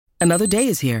Another day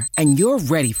is here, and you're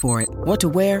ready for it. What to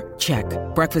wear? Check.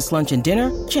 Breakfast, lunch, and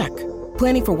dinner? Check.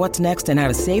 Planning for what's next and how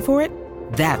to save for it?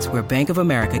 That's where Bank of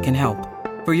America can help.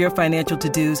 For your financial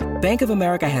to-dos, Bank of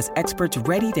America has experts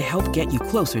ready to help get you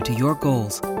closer to your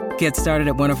goals. Get started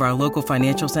at one of our local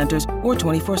financial centers or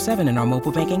 24/7 in our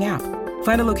mobile banking app.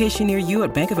 Find a location near you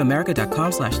at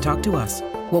bankofamerica.com/talktous.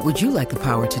 What would you like the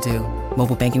power to do?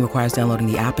 Mobile banking requires downloading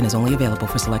the app and is only available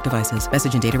for select devices.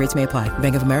 Message and data rates may apply.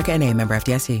 Bank of America N.A., member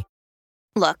FDIC.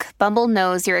 Look, Bumble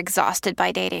knows you're exhausted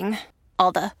by dating.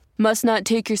 All the must not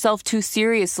take yourself too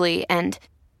seriously and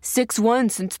 6'1"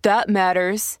 since that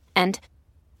matters. And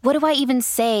what do I even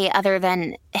say other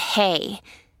than, hey?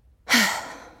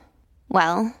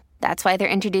 Well, that's why they're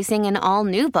introducing an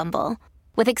all-new Bumble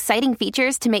with exciting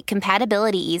features to make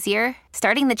compatibility easier,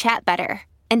 starting the chat better,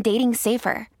 and dating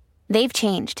safer. They've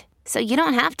changed, so you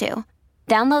don't have to.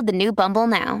 Download the new Bumble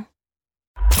now.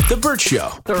 The Bert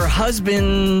Show. Her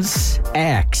husband's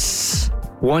ex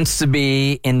wants to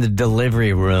be in the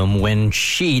delivery room when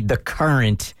she, the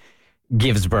current,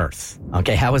 gives birth.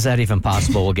 Okay, how is that even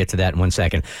possible? We'll get to that in 1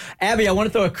 second. Abby, I want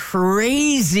to throw a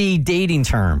crazy dating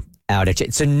term out at you.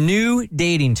 It's a new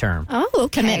dating term. Oh,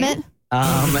 okay. Commitment?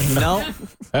 No.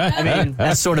 I mean,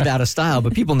 that's sort of out of style,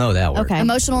 but people know that word. Okay.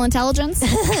 Emotional intelligence?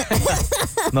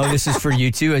 Mo, this is for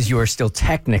you too, as you are still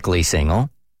technically single,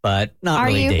 but not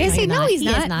really dating. Is he? No, he's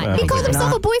not. He called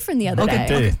himself a boyfriend the other day.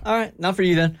 Okay. All right, not for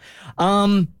you then.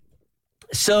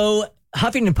 So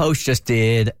Huffington Post just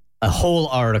did a whole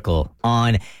article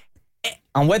on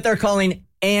what they're calling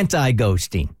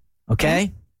anti-ghosting,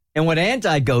 okay? And what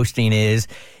anti-ghosting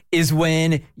is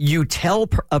when you tell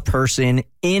a person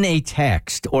in a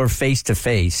text or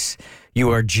face-to-face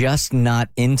you are just not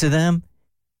into them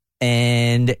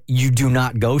and you do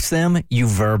not ghost them, you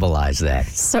verbalize that.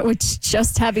 So it's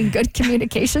just having good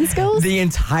communication skills? The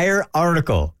entire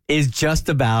article is just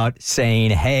about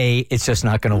saying, hey, it's just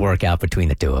not going to work out between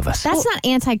the two of us. That's not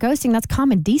anti-ghosting. That's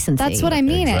common decency. That's what I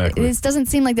mean. Exactly. This doesn't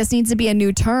seem like this needs to be a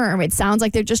new term. It sounds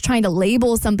like they're just trying to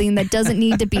label something that doesn't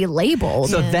need to be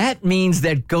labeled. So that means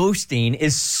that ghosting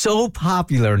is so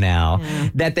popular now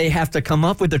that they have to come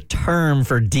up with a term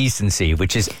for decency,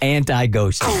 which is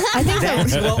anti-ghosting. I think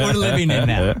That's what we're living in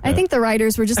now. I think the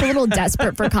writers were just a little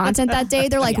desperate for content that day.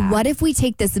 They're like, what if we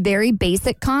take this very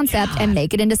basic concept and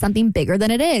make it into something bigger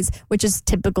than it is, which is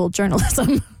typical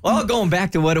journalism. Well, going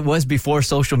back to what it was before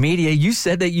social media, you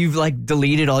said that you've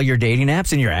deleted all your dating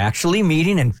apps and you're actually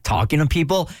meeting and talking to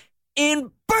people in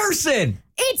person.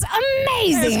 It's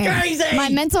amazing. It's crazy. My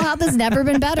mental health has never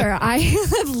been better. I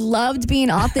have loved being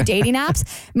off the dating apps,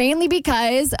 mainly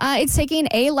because it's taking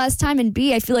A, less time, and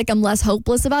B, I feel like I'm less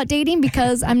hopeless about dating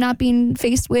because I'm not being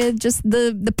faced with just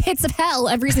the pits of hell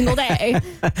every single day.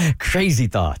 Crazy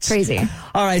thoughts. Crazy.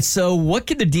 All right, so what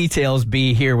could the details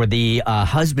be here where the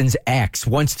husband's ex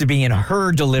wants to be in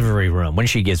her delivery room when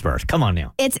she gives birth? Come on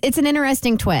now. It's an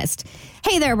interesting twist.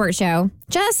 Hey there, Bert Show.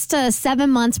 Just a 7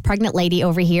 months pregnant lady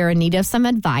over here in need of some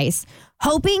advice,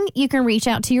 hoping you can reach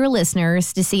out to your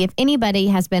listeners to see if anybody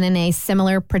has been in a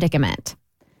similar predicament.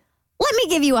 Let me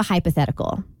give you a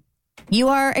hypothetical. You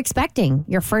are expecting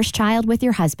your first child with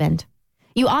your husband.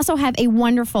 You also have a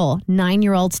wonderful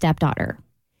 9-year-old stepdaughter.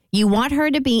 You want her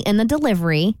to be in the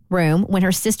delivery room when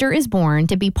her sister is born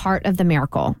to be part of the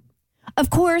miracle. Of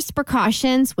course,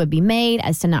 precautions would be made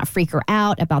as to not freak her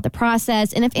out about the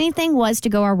process, and if anything was to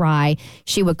go awry,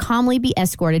 she would calmly be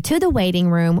escorted to the waiting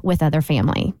room with other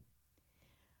family.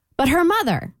 But her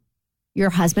mother,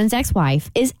 your husband's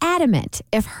ex-wife, is adamant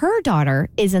if her daughter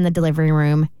is in the delivery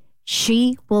room,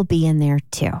 she will be in there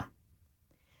too.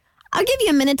 I'll give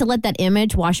you a minute to let that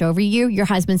image wash over you, your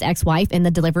husband's ex-wife in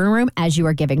the delivery room as you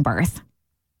are giving birth.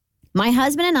 My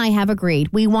husband and I have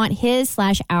agreed we want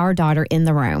his/our daughter in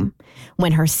the room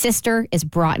when her sister is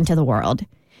brought into the world.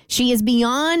 She is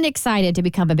beyond excited to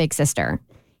become a big sister.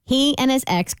 He and his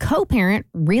ex co-parent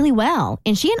really well,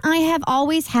 and she and I have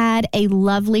always had a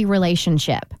lovely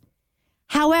relationship.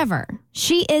 However,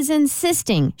 she is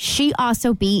insisting she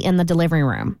also be in the delivery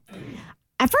room.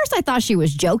 At first, I thought she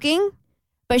was joking,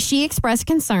 but she expressed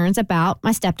concerns about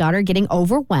my stepdaughter getting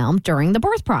overwhelmed during the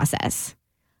birth process.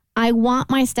 I want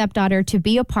my stepdaughter to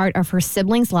be a part of her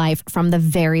sibling's life from the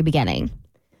very beginning.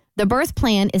 The birth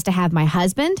plan is to have my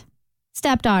husband,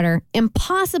 stepdaughter, and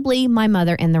possibly my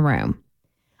mother in the room.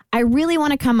 I really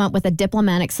want to come up with a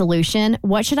diplomatic solution.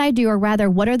 What should I do, or rather,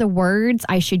 what are the words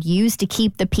I should use to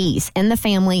keep the peace in the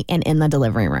family and in the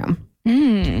delivery room?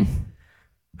 Man.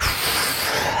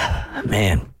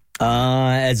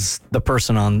 As the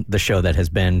person on the show that has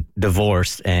been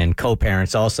divorced and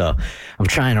co-parents also, I'm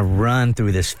trying to run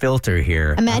through this filter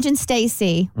here. Imagine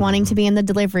Stacy wanting to be in the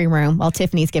delivery room while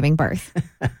Tiffany's giving birth.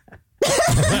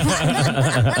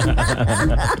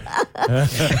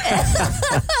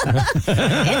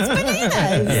 It's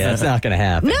bananas. Yeah, it's not going to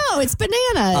happen. No, it's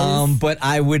bananas. But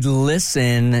I would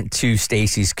listen to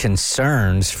Stacy's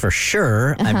concerns for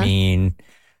sure. I mean,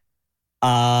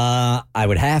 I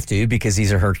would have to because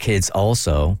these are her kids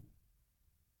also.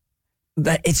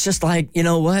 But it's just like, you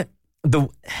know what?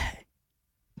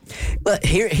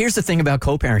 Here's the thing about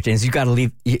co-parenting is you got to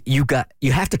leave. You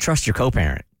have to trust your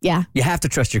co-parent. Yeah. You have to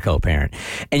trust your co-parent.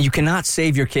 And you cannot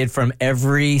save your kid from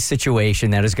every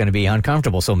situation that is going to be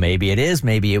uncomfortable. So maybe it is,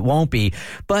 maybe it won't be.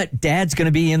 But dad's going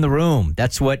to be in the room.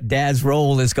 That's what dad's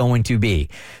role is going to be.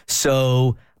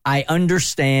 So I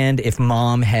understand if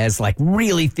mom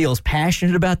really feels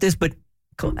passionate about this, but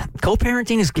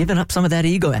co-parenting is giving up some of that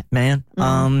ego, man.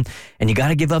 And you got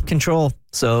to give up control.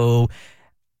 So,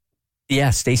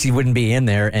 yeah, Stacy wouldn't be in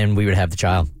there and we would have the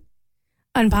child.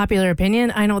 Unpopular opinion,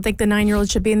 I don't think the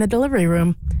 9-year-old should be in the delivery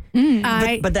room.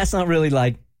 But that's not really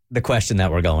like the question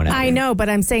that we're going at. I know, but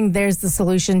I'm saying there's the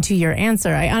solution to your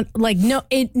answer.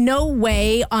 No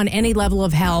way on any level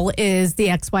of hell is the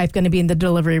ex-wife going to be in the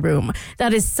delivery room.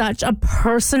 That is such a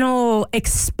personal,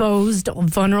 exposed,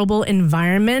 vulnerable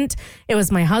environment. It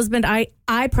was my husband. I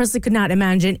personally could not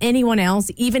imagine anyone else,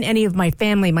 even any of my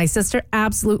family, my sister,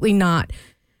 absolutely not.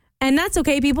 And that's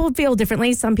okay. People feel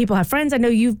differently. Some people have friends. I know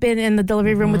you've been in the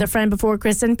delivery room with a friend before,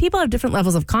 Kristen. People have different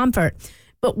levels of comfort.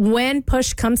 But when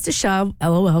push comes to shove,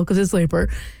 LOL, because it's labor,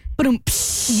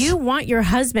 you want your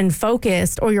husband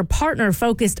focused or your partner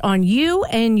focused on you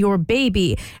and your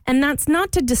baby. And that's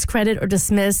not to discredit or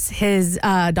dismiss his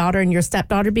daughter and your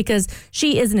stepdaughter, because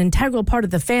she is an integral part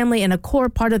of the family and a core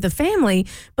part of the family.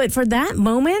 But for that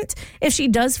moment, if she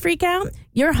does freak out,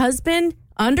 your husband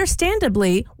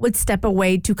understandably would step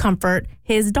away to comfort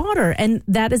his daughter. And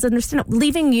that is understandable.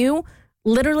 Leaving you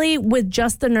literally with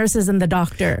just the nurses and the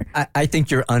doctor. I think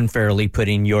you're unfairly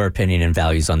putting your opinion and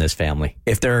values on this family.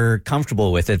 If they're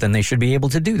comfortable with it, then they should be able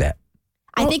to do that.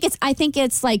 I think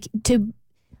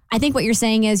what you're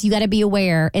saying is you got to be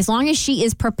aware, as long as she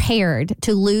is prepared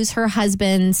to lose her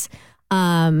husband's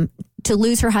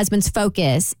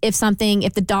focus, if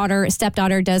the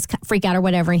stepdaughter does freak out or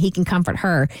whatever, and he can comfort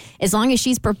her, as long as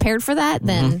she's prepared for that,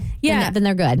 then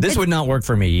they're good. This would not work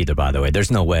for me either, by the way.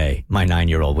 There's no way my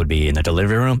 9-year-old would be in the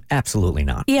delivery room. Absolutely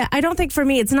not. Yeah, I don't think for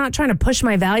me, it's not trying to push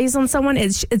my values on someone.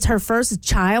 It's her first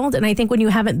child. And I think when you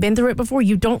haven't been through it before,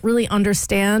 you don't really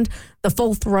understand the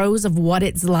full throes of what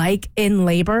it's like in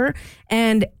labor.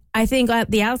 And I think at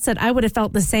the outset, I would have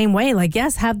felt the same way. Like,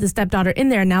 yes, have the stepdaughter in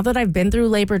there. Now that I've been through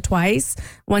labor twice,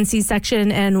 one C-section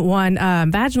and one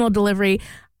vaginal delivery,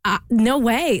 no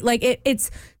way. Like, it's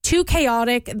too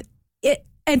chaotic.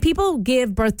 And people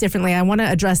give birth differently. I want to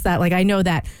address that. Like, I know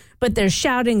that. But they're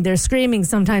shouting, they're screaming,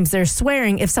 sometimes they're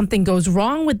swearing. If something goes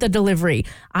wrong with the delivery,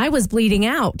 I was bleeding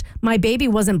out. My baby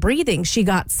wasn't breathing. She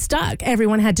got stuck.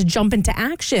 Everyone had to jump into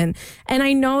action. And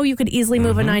I know you could easily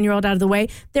move a 9-year-old out of the way.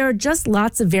 There are just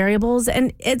lots of variables,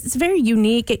 and it's very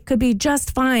unique. It could be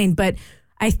just fine, but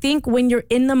I think when you're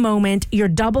in the moment, you're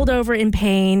doubled over in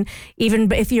pain.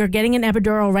 Even if you're getting an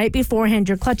epidural right beforehand,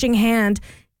 you're clutching hand.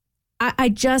 I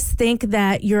just think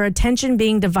that your attention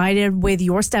being divided with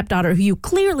your stepdaughter, who you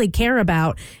clearly care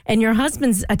about, and your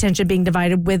husband's attention being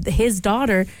divided with his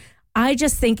daughter, I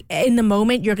just think in the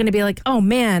moment you're going to be like, oh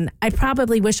man, I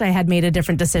probably wish I had made a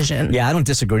different decision. Yeah, I don't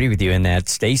disagree with you in that.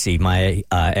 Stacy, my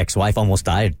ex-wife, almost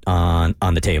died on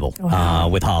the table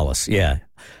with Hollis. Yeah.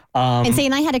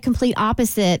 And I had a complete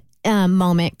opposite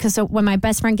moment, because when my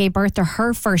best friend gave birth to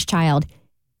her first child,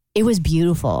 it was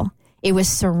beautiful. It was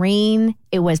serene.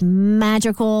 It was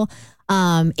magical.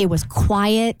 It was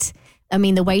quiet. I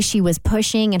mean, the way she was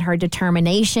pushing and her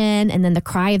determination, and then the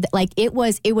cry of it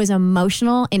was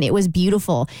emotional and it was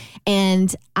beautiful.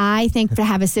 And I think to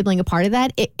have a sibling a part of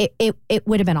that, it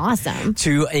would have been awesome.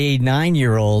 To a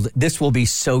 9-year-old, this will be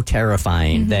so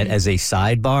terrifying that as a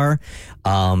sidebar,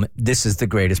 this is the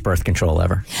greatest birth control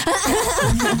ever.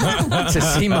 To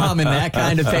see mom in that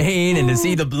kind of pain and to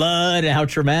see the blood and how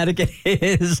traumatic it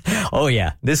is. Oh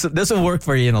yeah, this will work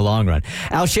for you in the long run.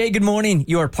 Al Shea, good morning.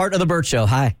 You are part of the Burt Show.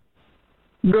 Hi.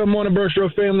 Good morning, Burt Show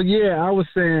family. Yeah, I was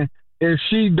saying if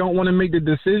she don't want to make the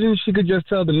decision, she could just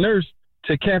tell the nurse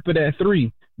to cap it at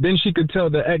 3. Then she could tell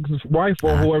the ex-wife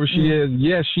or whoever she is,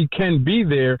 yes, she can be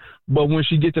there, but when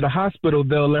she get to the hospital,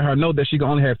 they'll let her know that she can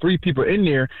only have 3 people in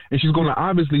there, and she's going to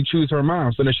obviously choose her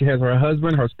mom, so that she has her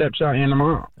husband, her stepchild, and the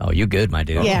mom. Oh, you good, my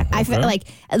dude. Yeah, I feel like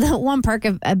the one perk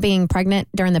of being pregnant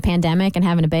during the pandemic and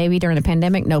having a baby during the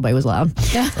pandemic, nobody was allowed.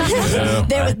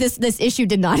 This issue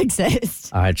did not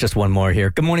exist. All right, just one more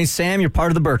here. Good morning, Sam. You're part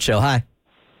of the Burt Show. Hi.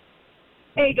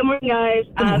 Hey, good morning, guys.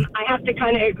 I have to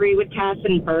kind of agree with Cass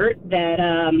and Bert that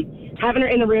having her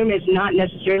in the room is not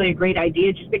necessarily a great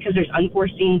idea just because there's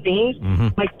unforeseen things.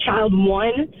 Like child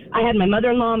one, I had my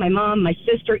mother-in-law, my mom, my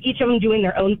sister, each of them doing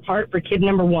their own part for kid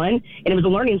number one, and it was a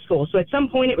learning school. So at some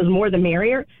point, it was more the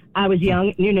merrier. I was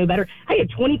young, knew no better. I had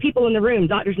 20 people in the room,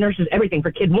 doctors, nurses, everything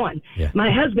for kid one. Yeah.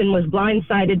 My husband was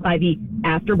blindsided by the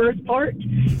afterbirth part.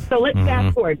 So let's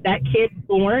fast forward. That kid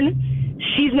born,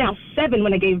 she's now 7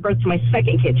 when I gave birth to my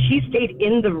second kid. She stayed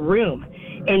in the room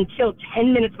until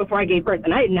 10 minutes before I gave birth.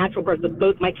 And I had natural birth with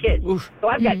both my kids. Oof. So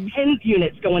I've got TENS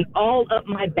units going all up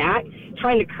my back,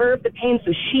 trying to curb the pain.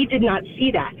 So she did not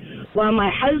see that. While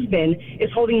my husband is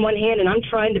holding one hand and I'm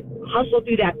trying to hustle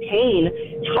through that pain,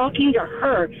 talking to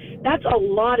her, that's a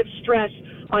lot of stress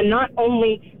on not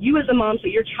only you as a mom, so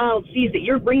your child sees that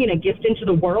you're bringing a gift into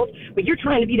the world, but you're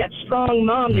trying to be that strong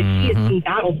mom that she has been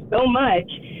battled so much,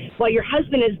 while your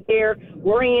husband is there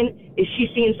worrying, is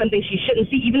she seeing something she shouldn't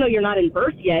see, even though you're not in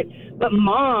birth yet, but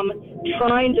mom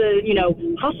trying to,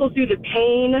 hustle through the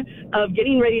pain of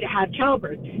getting ready to have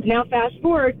childbirth. Now, fast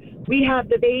forward, we have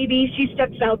the baby. She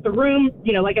steps out the room,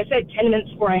 like I said, 10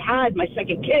 minutes before I had my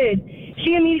second kid.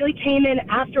 She immediately came in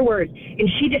afterwards, and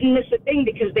she didn't miss a thing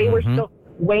because they were still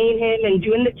weighing him and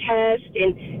doing the test,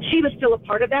 and she was still a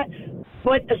part of that.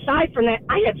 But aside from that,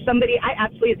 I had somebody I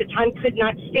absolutely at the time could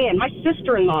not stand. My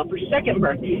sister-in-law for second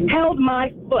birth held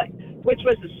my foot, which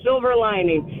was the silver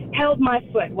lining, held my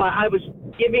foot while I was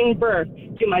giving birth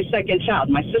to my second child.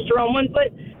 My sister on one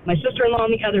foot, my sister-in-law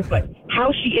on the other foot.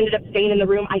 How she ended up staying in the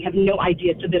room, I have no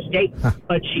idea to this day,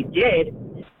 but she did.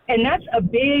 And that's a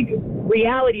big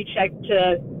reality check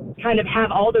to kind of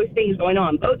have all those things going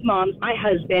on. Both moms, my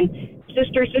husband,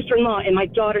 sister-in-law, and my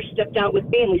daughter stepped out with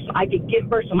family so I could give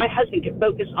birth so my husband could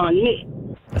focus on me.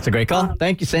 That's a great call.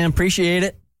 Thank you, Sam. Appreciate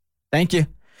it. Thank you.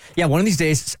 Yeah, one of these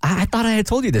days, I thought I had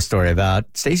told you this story about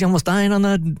Stacey almost dying on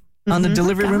the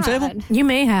delivery room table. You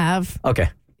may have. Okay.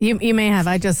 You may have.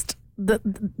 The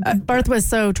birth was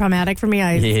so traumatic for me.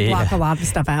 I blocked a lot of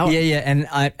stuff out. Yeah. And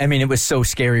I mean, it was so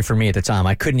scary for me at the time.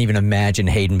 I couldn't even imagine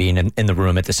Hayden being in the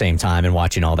room at the same time and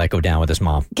watching all that go down with his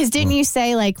mom. Because didn't you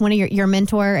say like one of your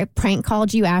mentor prank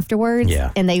called you afterwards?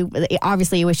 Yeah. And they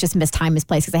obviously it was just mistimed,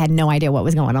 misplaced because they had no idea what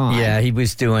was going on. Yeah, he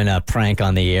was doing a prank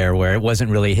on the air where it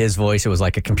wasn't really his voice. It was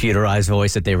like a computerized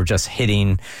voice that they were just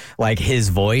hitting like his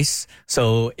voice.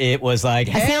 So it was like,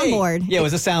 a soundboard. Yeah, it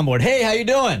was a soundboard. Hey, how you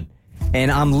doing? And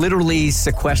I'm literally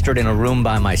sequestered in a room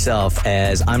by myself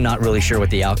as I'm not really sure what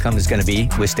the outcome is going to be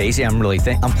with Stacey. I'm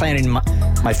planning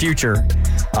my future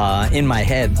in my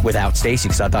head without Stacey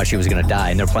because I thought she was going to die,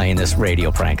 and they're playing this radio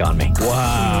prank on me.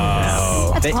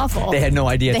 Wow. That's awful. They had no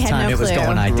idea at the time it was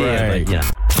going idea.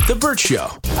 But, The Burt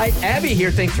Show. Abby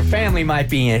here thinks her family might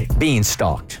be being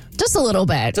stalked. Just a little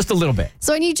bit. Just a little bit.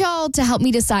 So I need y'all to help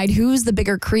me decide who's the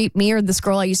bigger creep, me or this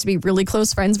girl I used to be really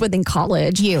close friends with in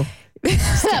college. You.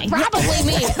 Probably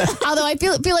me. Although I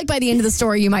feel like by the end of the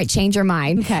story you might change your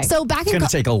mind. Okay. So back It's going to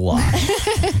take a lot.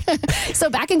 So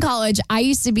back in college, I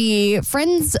used to be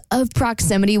friends of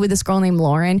proximity with this girl named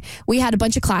Lauren. We had a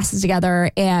bunch of classes together,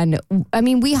 and I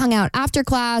mean, we hung out after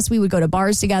class. We would go to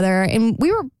bars together, and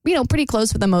we were, pretty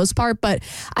close for the most part. But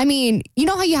I mean, you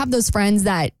know how you have those friends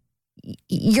that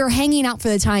you're hanging out for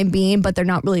the time being, but they're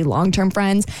not really long-term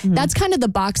friends. Mm-hmm. That's kind of the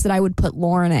box that I would put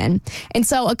Lauren in. And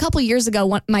so a couple years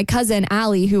ago, my cousin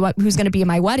Allie, who's going to be in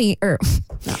my wedding, or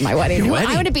not my wedding,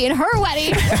 I want to be in her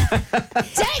wedding.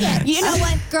 Dang it! You know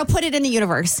what, girl? Put it in the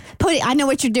universe. I know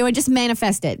what you're doing. Just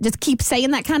manifest it. Just keep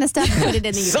saying that kind of stuff. Put it in the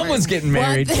universe. Someone's getting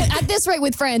married. Well, at this rate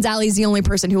with friends, Allie's the only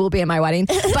person who will be at my wedding.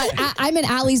 But I'm in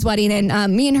Allie's wedding,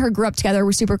 and me and her grew up together.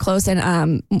 We're super close.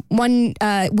 And one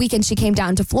weekend, she came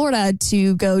down to Florida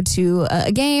to go to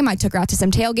a game. I took her out to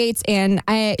some tailgates, and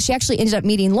she actually ended up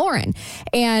meeting Lauren.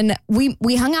 And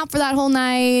we hung out for that whole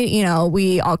night.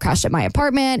 We all crashed at my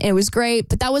apartment. It was great,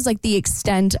 but that was like the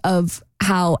extent of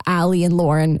how Allie and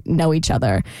Lauren know each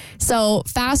other. So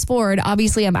fast forward,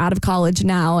 obviously I'm out of college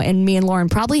now, and me and Lauren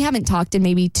probably haven't talked in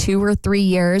maybe 2 or 3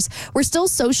 years. We're still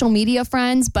social media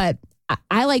friends, but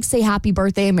I like say happy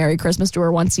birthday and Merry Christmas to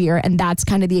her once a year, and that's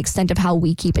kind of the extent of how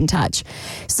we keep in touch.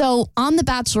 So on the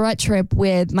bachelorette trip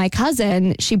with my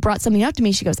cousin, she brought something up to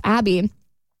me. She goes, Abby,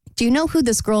 do you know who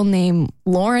this girl named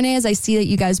Lauren is? I see that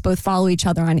you guys both follow each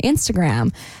other on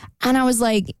Instagram. And I was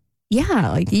like,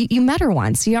 yeah, like you met her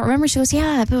once. You don't remember? She goes,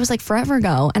 yeah, it was like forever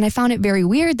ago. And I found it very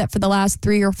weird that for the last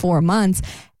 3 or 4 months,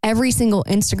 every single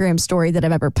Instagram story that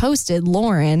I've ever posted,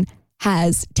 Lauren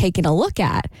has taken a look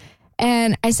at.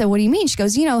 And I said, what do you mean? She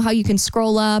goes, you know how you can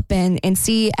scroll up and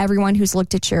see everyone who's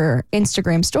looked at your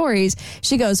Instagram stories.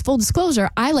 She goes, full disclosure,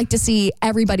 I like to see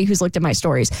everybody who's looked at my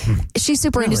stories. She's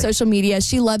super into social media.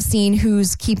 She loves seeing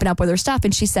who's keeping up with her stuff.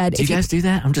 And she said, do you guys do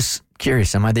that? I'm just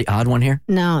curious. Am I the odd one here?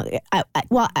 No.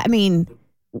 I mean,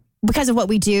 because of what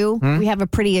we do, we have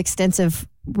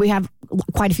we have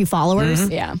quite a few followers.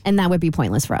 Yeah. And that would be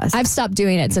pointless for us. I've stopped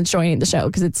doing it since joining the show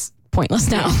because it's pointless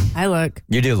now. I look.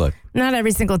 You do look. Not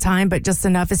every single time, but just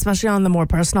enough, especially on the more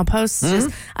personal posts.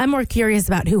 I'm more curious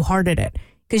about who hearted it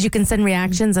because you can send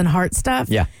reactions and heart stuff.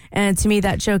 Yeah. And to me,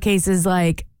 that showcases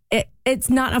like, it's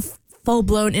not a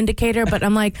full-blown indicator, but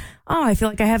I'm like, oh, I feel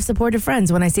like I have supportive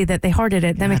friends when I see that they hearted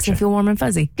it. That makes me feel warm and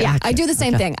fuzzy. Yeah, I do the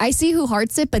same thing. I see who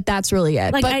hearts it, but that's really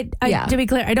it. Like, but, to be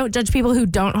clear, I don't judge people who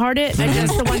don't heart it. I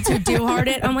just the ones who do heart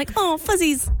it. I'm like, oh,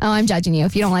 fuzzies. Oh, I'm judging you.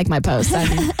 If you don't like my post,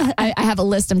 I have a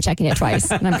list. I'm checking it twice,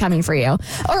 and I'm coming for you.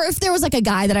 Or if there was like a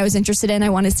guy that I was interested in, I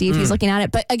want to see if he's looking at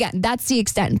it. But again, that's the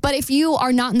extent. But if you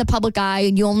are not in the public eye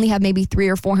and you only have maybe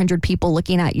 300 or 400 people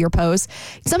looking at your post,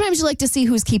 sometimes you like to see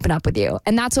who's keeping up with you.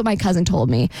 And that's what my cousin told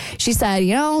me. She said,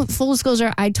 you know, full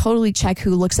disclosure, I totally check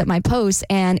who looks at my posts.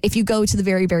 And if you go to the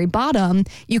very, very bottom,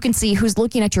 you can see who's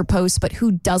looking at your posts, but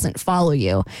who doesn't follow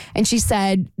you. And she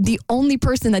said, the only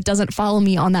person that doesn't follow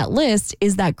me on that list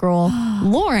is that girl,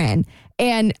 Lauren.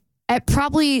 And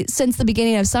probably since the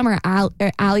beginning of summer,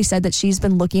 Allie said that she's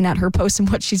been looking at her posts and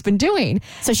what she's been doing.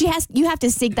 So you have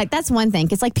to see, like, that's one thing.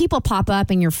 It's like people pop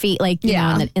up in your feed, like, you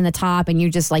know, in the top, and you're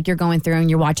just like, you're going through and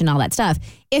you're watching all that stuff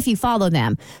if you follow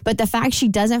them. But the fact she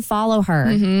doesn't follow her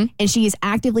and she is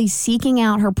actively seeking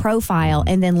out her profile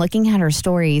and then looking at her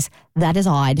stories, that is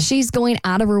odd. She's going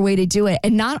out of her way to do it.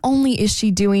 And not only is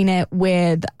she doing it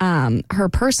with her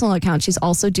personal account, she's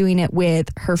also doing it with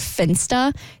her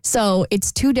Finsta. So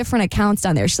it's 2 different accounts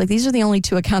down there. She's like, these are the only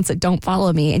 2 accounts that don't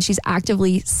follow me. And she's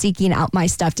actively seeking out my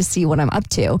stuff to see what I'm up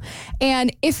to.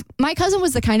 And if my cousin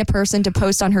was the kind of person to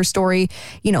post on her story,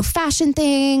 you know, fashion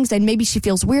things, and maybe she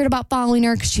feels weird about following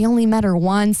her because she only met her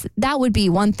once, that would be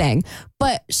one thing.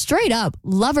 But straight up,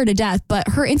 love her to death. But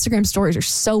her Instagram stories are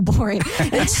so boring.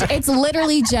 It's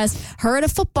literally just her at a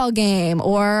football game,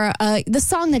 or the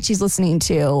song that she's listening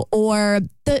to, or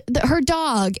her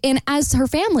dog. And as her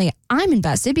family, I'm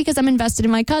invested because I'm invested in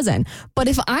my cousin. But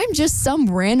if I'm just some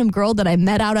random girl that I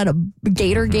met out at a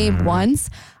Gator game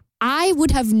once, I would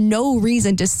have no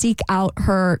reason to seek out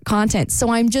her content.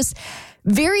 So I'm just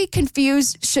very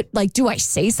confused. Do I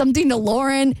say something to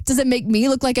Lauren? Does it make me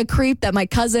look like a creep that my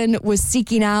cousin was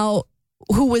seeking out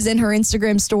who was in her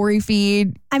Instagram story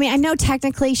feed? I mean, I know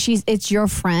technically it's your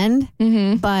friend,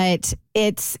 but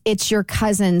it's your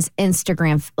cousin's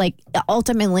Instagram. Like,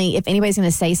 ultimately, if anybody's going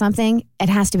to say something, it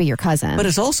has to be your cousin. But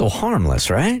it's also harmless,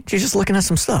 right? She's just looking at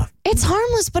some stuff. It's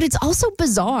harmless, but it's also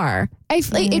bizarre.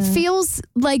 It feels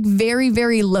like very,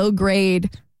 very low grade,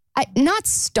 not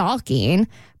stalking,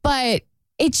 but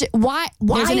it's why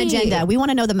there's an agenda. We want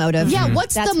to know the motive. Yeah,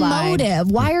 what's the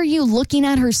motive? Why are you looking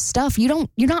at her stuff? You're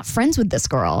not friends with this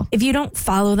girl. If you don't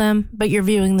follow them, but you're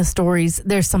viewing the stories,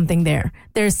 there's something there.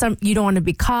 You don't want to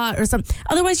be caught or something.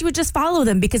 Otherwise, you would just follow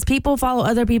them, because people follow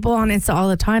other people on Insta all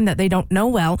the time that they don't know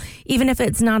well, even if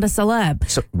it's not a celeb.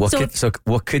 So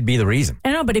what could be the reason?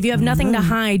 I know, but if you have nothing to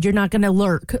hide, you're not going to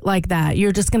lurk like that.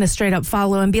 You're just going to straight up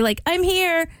follow and be like, I'm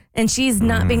here. And she's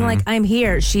not being like, I'm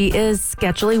here. She is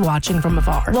sketchily watching from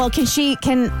afar. Well,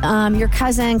 can your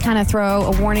cousin kind of throw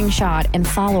a warning shot and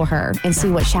follow her and see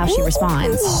how she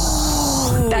responds?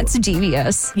 That's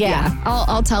devious. Yeah.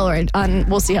 I'll tell her, and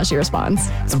we'll see how she responds.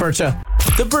 It's The Bert Show.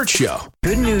 The Bert Show.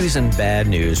 Good news and bad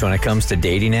news when it comes to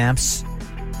dating apps.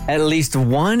 At least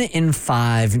 1 in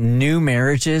 5 new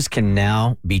marriages can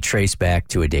now be traced back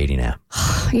to a dating app.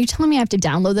 Are you telling me I have to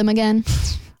download them again?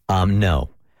 No.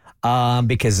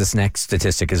 Because this next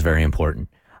statistic is very important.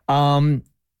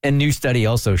 A new study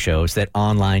also shows that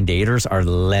online daters are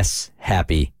less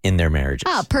happy in their marriages.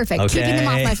 Oh, perfect. Okay. Keeping them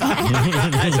off my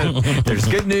phone. There's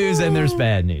good news and there's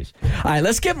bad news. All right,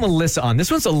 let's get Melissa on.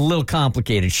 This one's a little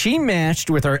complicated. She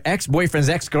matched with her ex-boyfriend's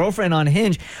ex-girlfriend on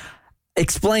Hinge.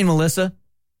 Explain, Melissa.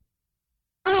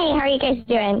 Hi, how are you guys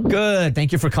doing? Good.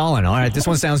 Thank you for calling. All right, this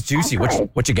one sounds juicy.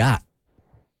 What you got?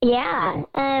 Yeah.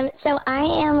 So I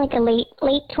am like a late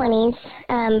 20s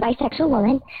bisexual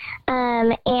woman.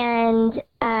 And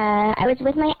I was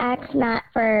with my ex, Matt,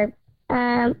 for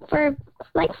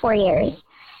like 4 years.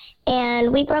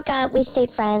 And we broke up. We stayed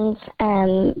friends.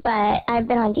 But I've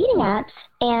been on dating apps,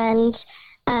 and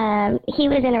he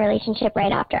was in a relationship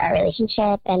right after our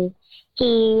relationship, and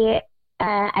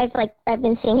I've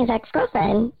been seeing his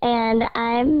ex-girlfriend, and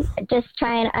I'm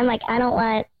like, I don't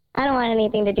want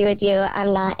anything to do with you.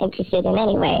 I'm not interested in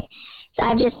any way.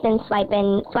 I've just been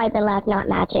swiping left, not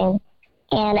matching.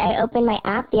 And I opened my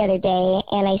app the other day,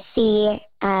 and I see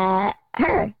her.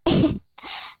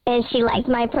 And she liked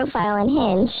my profile on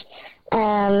Hinge.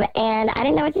 And I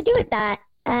didn't know what to do with that.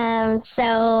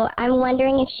 So I'm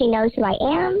wondering if she knows who I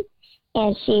am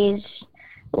and she's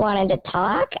wanted to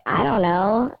talk. I don't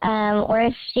know. Or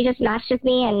if she just matched with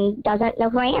me and doesn't know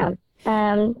who I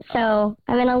am. So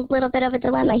I'm in a little bit of a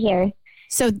dilemma here.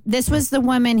 So this was the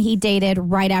woman he dated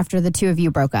right after the two of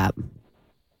you broke up.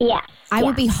 Yes. I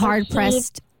would be hard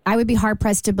pressed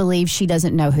to believe she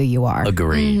doesn't know who you are.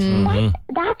 Agreed.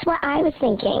 That's what I was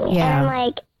thinking. Yeah. And I'm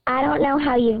like, I don't know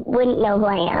how you wouldn't know who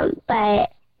I am.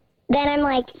 But then I'm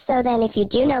like, so then if you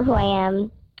do know who I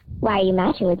am, why are you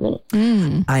matching with me?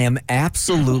 I am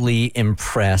absolutely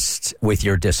impressed with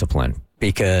your discipline,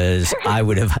 because I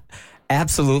would have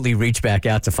absolutely reached back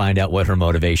out to find out what her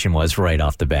motivation was right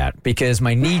off the bat, because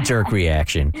my knee-jerk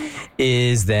reaction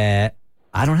is that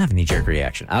I don't have a knee-jerk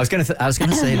reaction. I was gonna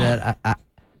say that I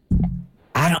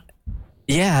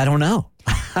don't know.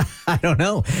 I don't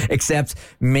know, except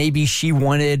maybe she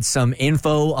wanted some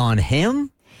info on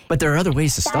him, but there are other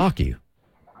ways to stalk you.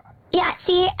 Yeah,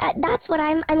 see, that's what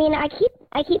I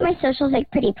keep my socials like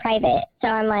pretty private, so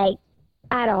I'm like,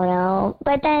 I don't know.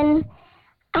 But then,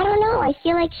 I don't know, I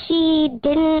feel like she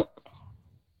didn't,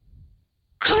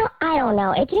 I don't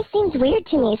know, it just seems weird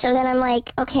to me. So then I'm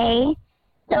like, okay,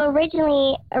 so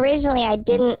originally I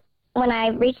didn't, when I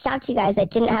reached out to you guys, I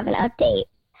didn't have an update,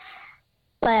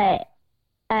 but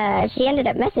she ended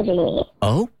up messaging me.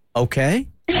 Oh, okay.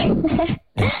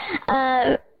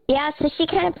 Yeah, so she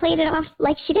kind of played it off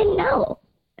like she didn't know.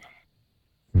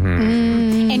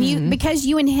 And because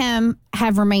you and him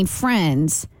have remained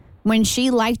friends, when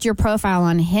she liked your profile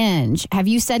on Hinge, have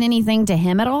you said anything to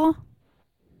him at all?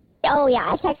 Oh,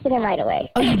 yeah, I texted him right away.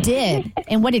 Oh, you did?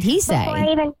 And what did he say?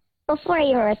 Before I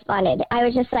even responded, I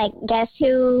was just like, guess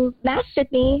who matched with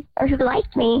me or who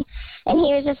liked me? And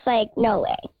he was just like, no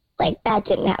way. Like, that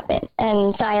didn't happen.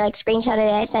 And so I, like, screenshotted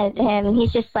it. I sent it to him. And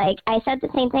he's just like, I said the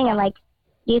same thing. I'm like,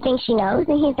 do you think she knows?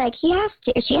 And he's like, she has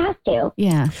to.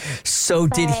 Yeah. So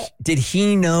did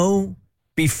he know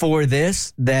before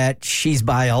this that she's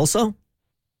bi also?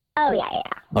 Oh, yeah.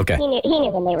 Okay. He knew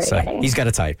when they were together. He's got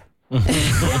a type.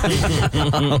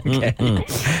 Okay.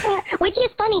 Which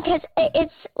is funny because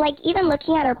it's like, even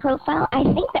looking at her profile, I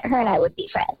think that her and I would be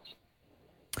friends.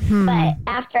 But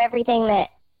after everything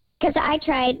because I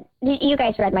tried, you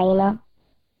guys read my email?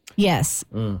 Yes.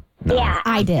 No. Yeah,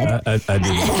 I did. I did.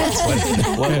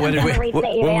 What did we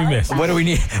miss? What do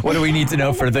we need to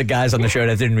know for the guys on the show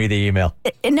that didn't read the email?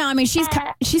 No, I mean, she's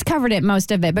covered it,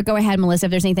 most of it, but go ahead, Melissa, if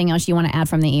there's anything else you want to add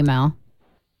from the email.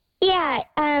 Yeah,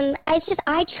 I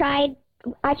tried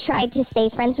to stay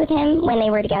friends with him when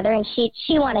they were together, and she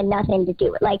wanted nothing to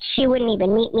do with, like, she wouldn't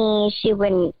even meet me, she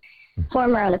wouldn't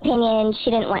form her own opinion,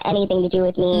 she didn't want anything to do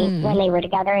with me when they were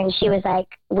together, and she was like,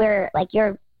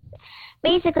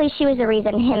 basically, she was the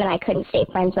reason him and I couldn't stay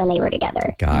friends when they were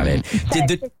together. Got it. So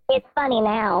it's funny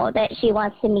now that she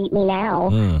wants to meet me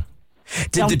now.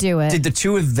 Don't do it. Did the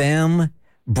two of them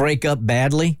break up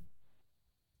badly?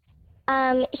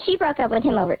 She broke up with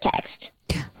him over text.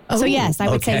 So yes, I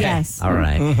would say yes. All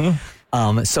right.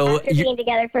 So after being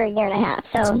together for a year and a half.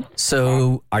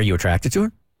 So are you attracted to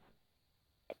her?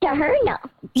 To her, no.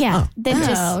 Yeah. Then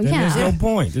there's no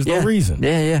point. There's no reason.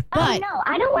 Yeah. Oh, no,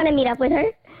 I don't want to meet up with her.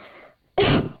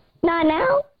 Not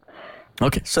now.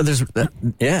 Okay, so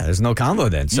there's no combo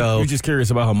then. So you're just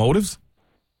curious about her motives?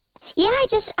 Yeah, I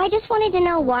just wanted to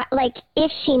know what, like,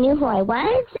 if she knew who I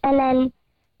was, and then,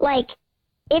 like,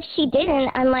 if she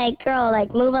didn't, I'm like, girl,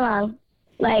 like, move along.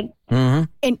 Like, And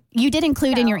you did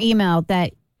include in your email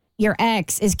that your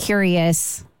ex is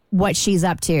curious what she's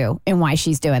up to and why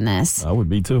she's doing this. I would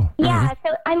be too. Yeah, so,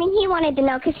 I mean, he wanted to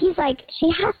know, because he's like,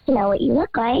 she has to know what you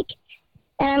look like.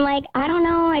 And I'm like, I don't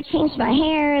know, I changed my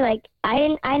hair, like,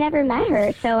 I never met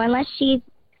her, so unless she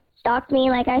stalked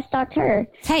me like I stalked her.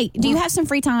 Hey, do you have some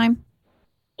free time?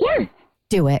 Yeah.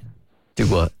 Do it. Do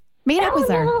what? Meet up with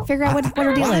her. Figure out what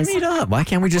her deal is. Meet up. Why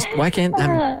can't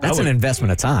that's an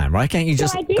investment of time. Why can't you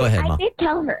just go ahead, Mom? I did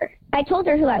tell her. I told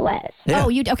her who I was. Yeah.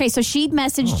 Oh, okay, so she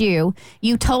messaged you.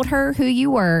 You told her who you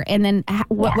were, and then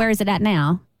where is it at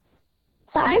now?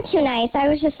 So I'm too nice. I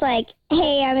was just like,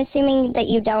 hey, I'm assuming that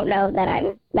you don't know that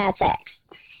I'm Matt's ex.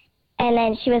 And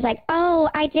then she was like, oh,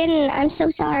 I didn't. I'm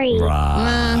so sorry.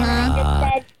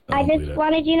 Right. I just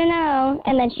wanted you to know.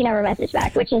 And then she never messaged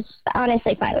back, which is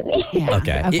honestly fine with me. Yeah.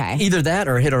 Okay. Either that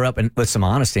or hit her up and with some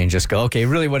honesty and just go, okay,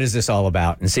 really, what is this all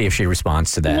about? And see if she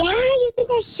responds to that. Yeah, you think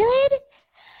I should?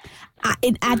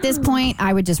 At this point,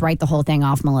 I would just write the whole thing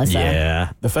off, Melissa.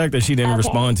 Yeah. The fact that she didn't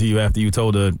respond to you after you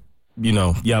told her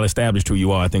y'all established who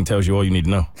you are, I think tells you all you need to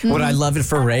know. Would I love it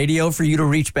for radio for you to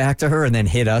reach back to her and then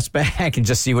hit us back and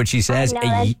just see what she says? No,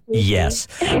 that's Yes.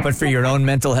 But for your own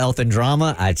mental health and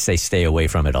drama, I'd say stay away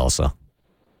from it also.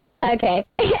 Okay.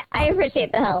 I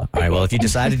appreciate the help. All right, well, if you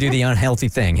decide to do the unhealthy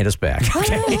thing, hit us back.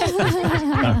 Okay? Thank you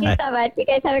so much. You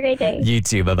guys have a great day. You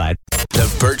too. Bye-bye.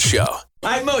 The Burt Show. All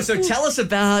right, Mo, so tell us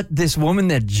about this woman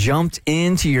that jumped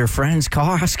into your friend's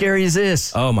car. How scary is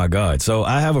this? Oh, my God. So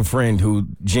I have a friend who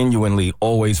genuinely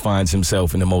always finds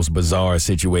himself in the most bizarre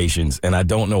situations, and I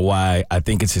don't know why. I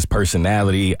think it's his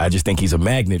personality. I just think he's a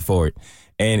magnet for it.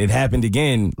 And it happened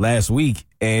again last week.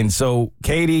 And so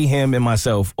Katie, him, and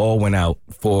myself all went out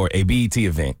for a BET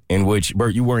event in which,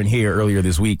 Burt, you weren't here earlier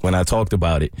this week when I talked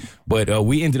about it. But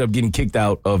we ended up getting kicked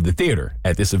out of the theater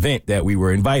at this event that we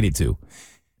were invited to.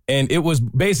 And it was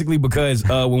basically because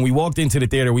when we walked into the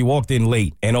theater, we walked in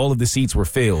late and all of the seats were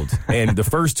filled. And the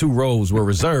first 2 rows were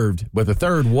reserved, but the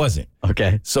third wasn't.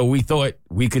 Okay. So we thought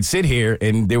we could sit here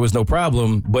and there was no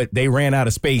problem, but they ran out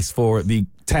of space for the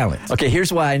talent. Okay,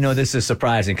 here's why I know this is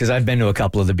surprising, because I've been to a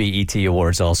couple of the BET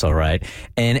Awards also, right?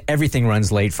 And everything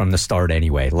runs late from the start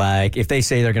anyway. Like, if they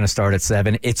say they're going to start at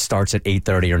 7, it starts at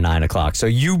 8:30 or 9 o'clock. So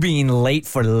you being late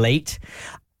for late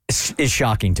is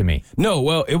shocking to me. No,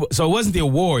 well, so it wasn't the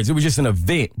awards. It was just an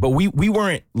event. But we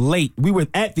weren't late. We were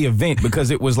at the event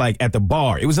because it was like at the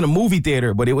bar. It was in a movie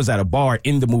theater, but it was at a bar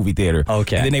in the movie theater.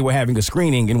 Okay. And then they were having a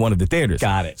screening in one of the theaters.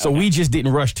 Got it. So we just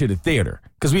didn't rush to the theater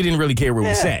because we didn't really care where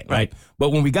we sat, right?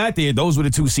 But when we got there, those were the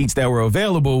 2 seats that were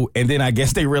available. And then I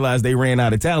guess they realized they ran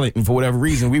out of talent. And for whatever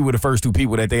reason, we were the first 2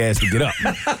 people that they asked to get up.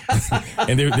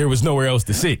 And there was nowhere else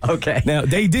to sit. Okay. Now,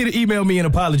 they did email me and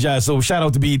apologize. So shout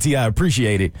out to BET. I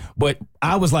appreciate it. But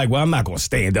I was like, well, I'm not going to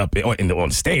stand up on the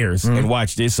stairs and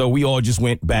watch this. So we all just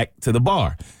went back to the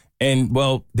bar. And,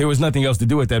 well, there was nothing else to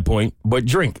do at that point but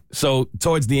drink. So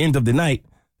towards the end of the night,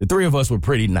 the 3 of us were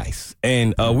pretty nice.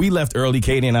 And we left early.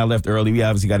 Katie and I left early. We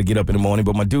obviously got to get up in the morning,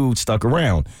 but my dude stuck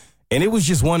around. And it was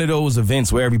just one of those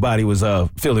events where everybody was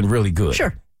feeling really good.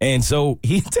 Sure. And so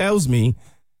he tells me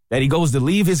that he goes to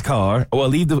leave his car, or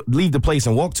leave the place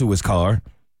and walk to his car,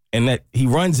 and that he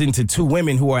runs into 2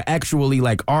 women who are actually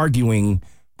like arguing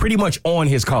pretty much on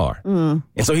his car. And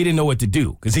so he didn't know what to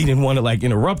do because he didn't want to like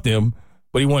interrupt them,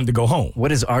 but he wanted to go home. What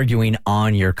does arguing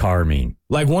on your car mean?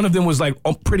 Like one of them was like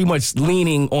pretty much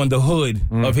leaning on the hood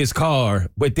of his car,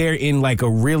 but they're in like a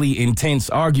really intense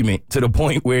argument to the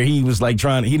point where he was like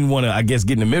he didn't want to, I guess,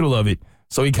 get in the middle of it.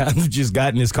 So he kind of just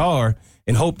got in his car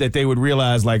and hoped that they would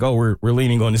realize like, oh, we're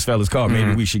leaning on this fella's car.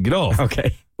 Maybe we should get off.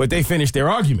 Okay. But they finished their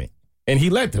argument. And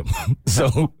he let them.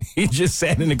 So he just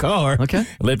sat in the car and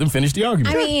let them finish the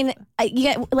argument. I mean,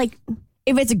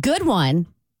 if it's a good one,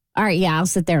 all right, yeah, I'll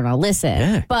sit there and I'll listen.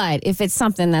 Yeah. But if it's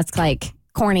something that's like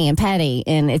corny and petty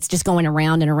and it's just going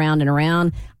around and around and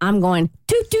around, I'm going,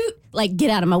 toot, toot, like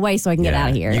get out of my way so I can get out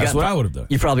of here. That's what I would have done.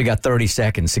 You probably got 30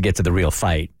 seconds to get to the real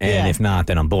fight. And if not,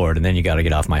 then I'm bored. And then you got to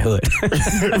get off my hood.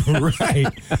 Right.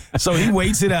 So he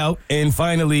waits it out. And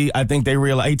finally, I think they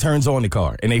realize, he turns on the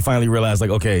car. And they finally realize, like,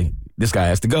 okay, this guy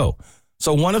has to go.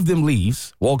 So one of them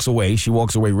leaves, walks away. She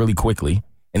walks away really quickly.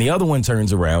 And the other one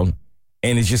turns around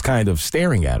and is just kind of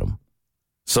staring at him.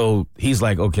 So he's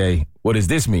like, okay, what does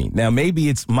this mean? Now, maybe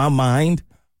it's my mind,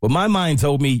 but my mind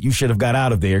told me you should have got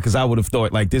out of there because I would have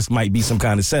thought like this might be some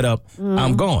kind of setup.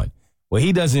 I'm gone. Well,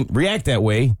 he doesn't react that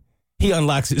way. He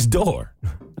unlocks his door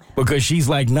because she's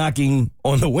like knocking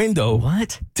on the window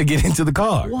to get into the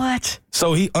car. What?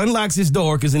 So he unlocks his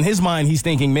door because in his mind, he's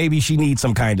thinking maybe she needs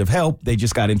some kind of help. They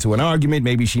just got into an argument.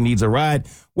 Maybe she needs a ride,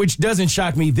 which doesn't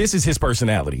shock me. This is his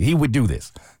personality. He would do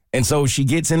this. And so she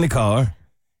gets in the car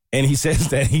and he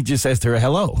just says to her,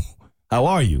 hello, how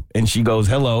are you? And she goes,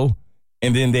 hello.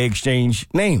 And then they exchange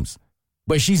names.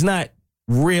 But she's not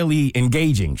really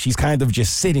engaging. She's kind of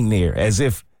just sitting there as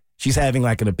if she's having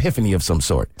like an epiphany of some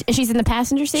sort. She's in the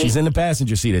passenger seat? She's in the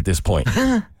passenger seat at this point.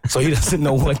 So he doesn't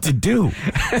know what to do.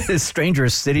 This stranger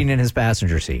is sitting in his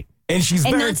passenger seat. And she's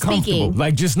very comfortable. Speaking.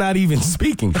 Like just not even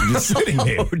speaking. She's just sitting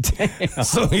there. Oh, damn.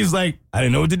 So he's like, I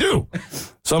didn't know what to do.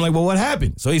 So I'm like, well, what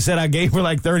happened? So he said, I gave her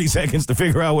like 30 seconds to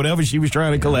figure out whatever she was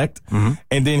trying to collect.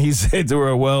 And then he said to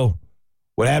her, well,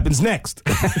 what happens next?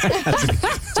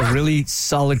 It's a really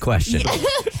solid question.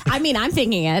 I mean, I'm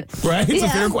thinking it. Right? It's a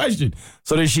fair question.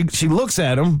 So then she looks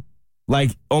at him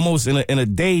like almost in a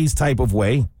dazed type of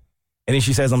way. And then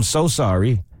she says, I'm so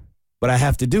sorry, but I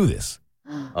have to do this.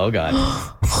 Oh, God.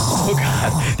 Oh,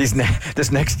 God.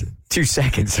 This next 2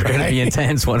 seconds are going to be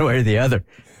intense one way or the other.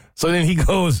 So then he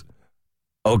goes,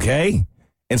 okay.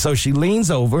 And so she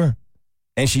leans over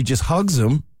and she just hugs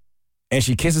him and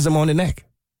she kisses him on the neck.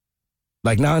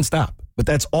 Like nonstop. But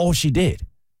that's all she did.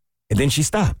 And then she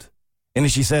stopped. And then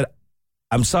she said,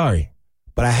 I'm sorry,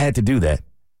 but I had to do that.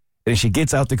 And she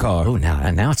gets out the car. Oh,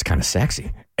 now it's kind of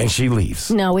sexy. And she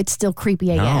leaves. No, it's still creepy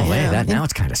AF. No, wait, now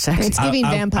it's kind of sexy. It's giving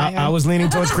vampire. I was leaning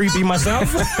towards creepy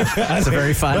myself. That's a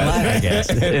very fine line, I guess.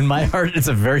 In my heart, it's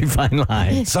a very fine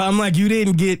line. So I'm like, you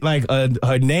didn't get like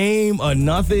her name or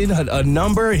nothing, a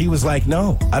number. He was like,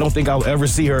 no, I don't think I'll ever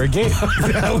see her again.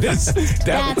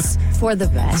 That's for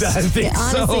the best. I think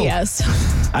Honestly, so.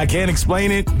 yes. I can't explain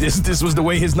it. This was the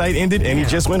way his night ended, and he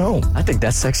just went home. I think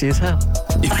that's sexy as hell.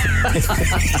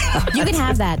 You can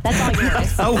have that. That's all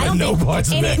yours. I want no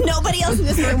parts of that. Nobody else in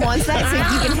this room wants that, so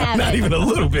you can have Not it. even a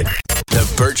little bit.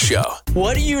 The Burt Show.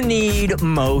 What do you need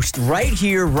most right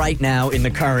here, right now, in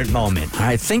the current moment? All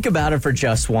right, think about it for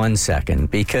just 1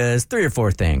 second, because 3 or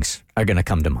 4 things are going to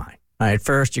come to mind. All right,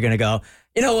 first, you're going to go,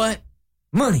 you know what?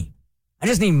 Money. I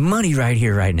just need money right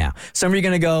here, right now. Some of you are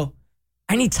going to go,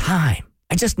 I need time.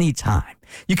 I just need time.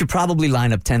 You could probably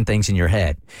line up 10 things in your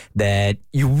head that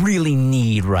you really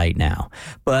need right now.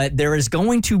 But there is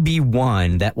going to be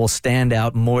one that will stand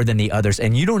out more than the others,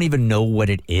 and you don't even know what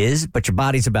it is, but your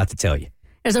body's about to tell you.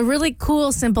 There's a really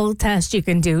cool, simple test you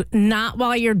can do, not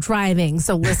while you're driving.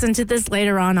 So listen to this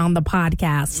later on the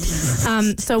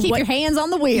podcast. Keep your hands on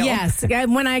the wheel. Yes.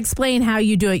 When I explain how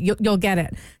you do it, you'll get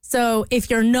it. So if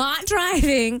you're not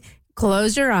driving,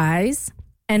 close your eyes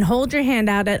and hold your hand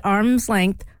out at arm's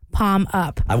length, palm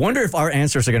up. I wonder if our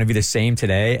answers are going to be the same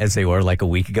today as they were like a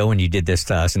week ago when you did this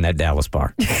to us in that Dallas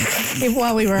bar.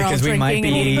 While we were all Because drinking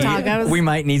and eating tacos. we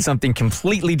might need something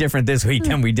completely different this week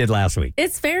than we did last week.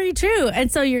 It's very true.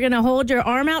 And so you're going to hold your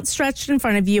arm out stretched in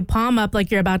front of you, palm up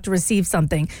like you're about to receive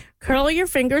something. Curl your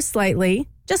fingers slightly,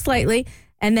 just slightly,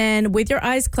 and then with your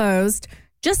eyes closed,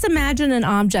 just imagine an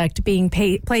object being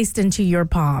placed into your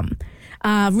palm.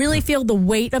 Really feel the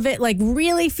weight of it, like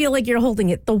really feel like you're holding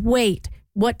it, the weight.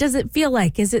 What does it feel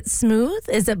like? Is it smooth?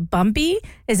 Is it bumpy?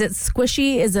 Is it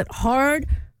squishy? Is it hard?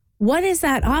 What is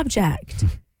that object?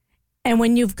 And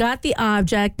when you've got the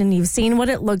object and you've seen what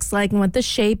it looks like and what the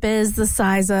shape is, the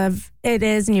size of it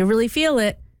is, and you really feel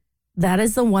it, that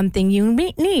is the one thing you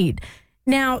need.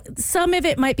 Now, some of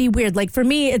it might be weird. Like for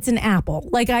me, it's an apple.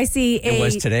 Like I see It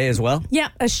was today as well? Yeah,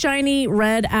 a shiny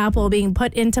red apple being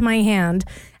put into my hand.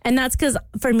 And that's because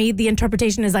for me, the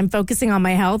interpretation is I'm focusing on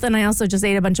my health. And I also just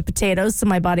ate a bunch of potatoes. So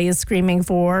my body is screaming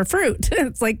for fruit.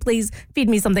 It's like, please feed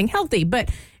me something healthy.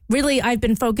 But really, I've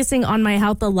been focusing on my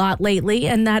health a lot lately.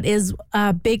 And that is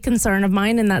a big concern of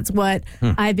mine. And that's what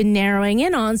I've been narrowing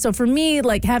in on. So for me,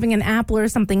 like having an apple or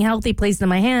something healthy placed in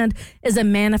my hand is a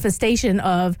manifestation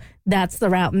of that's the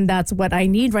route. And that's what I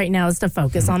need right now is to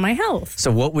focus on my health.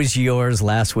 So what was yours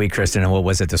last week, Kristen, and what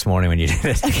was it this morning when you did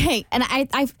it? Okay, and I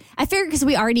figured because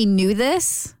we already knew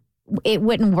this, it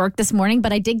wouldn't work this morning,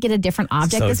 but I did get a different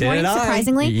object this morning,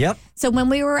 surprisingly. Yep. So when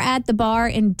we were at the bar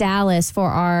in Dallas for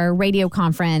our radio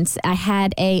conference, I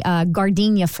had a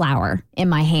gardenia flower in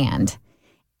my hand.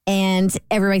 And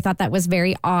everybody thought that was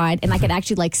very odd. And I could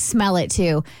actually like smell it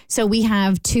too. So we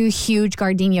have 2 huge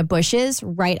gardenia bushes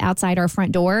right outside our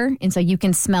front door. And so you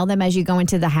can smell them as you go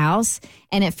into the house.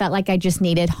 And it felt like I just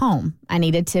needed home. I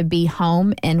needed to be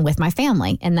home and with my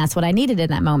family. And that's what I needed in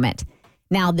that moment.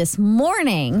 Now this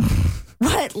morning,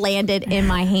 what landed in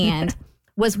my hand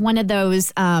was one of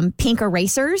those pink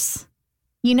erasers.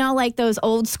 You know, like those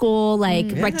old school, like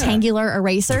rectangular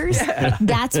erasers. Yeah.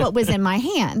 That's what was in my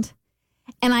hand.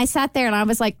 And I sat there and I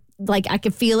was like I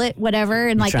could feel it, whatever.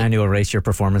 And like trying to erase your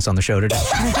performance on the show today.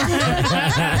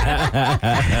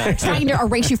 Trying to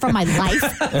erase you from my life.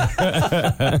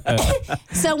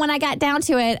 So when I got down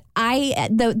to it,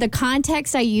 the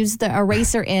context I used the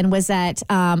eraser in was that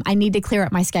I need to clear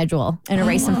up my schedule and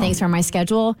erase some things from my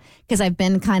schedule because I've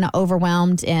been kind of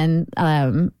overwhelmed and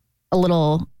a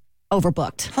little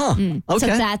overbooked. Huh. Okay. So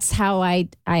that's how I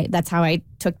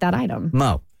took that item.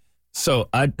 Mo. So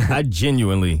I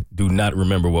genuinely do not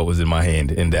remember what was in my hand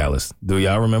in Dallas. Do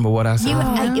y'all remember what I said?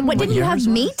 Didn't you have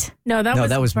meat? No,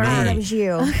 that was me. That was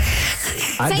you.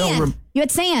 Sand. You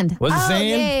had sand. Was it sand?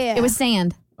 Yeah. It was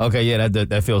sand. Okay, yeah,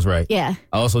 that feels right. Yeah.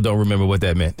 I also don't remember what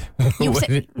that meant.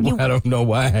 I don't know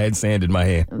why I had sand in my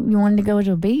hand. You wanted to go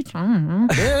to a beach? I don't know.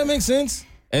 Yeah, that makes sense.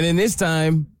 And then this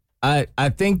time, I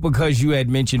think because you had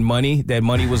mentioned money, that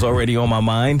money was already on my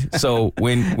mind. So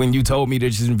when you told me to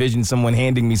just envision someone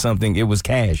handing me something, it was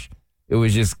cash. It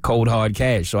was just cold, hard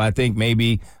cash. So I think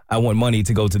maybe I want money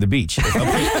to go to the beach.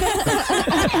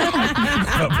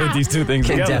 I'll put these 2 things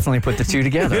together. Can definitely put the 2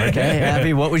 together, okay?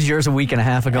 Abby, what was yours a week and a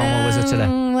half ago and what was it today? I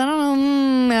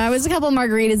don't know. I was a couple of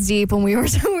margaritas deep when we were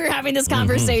having having this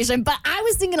conversation, but I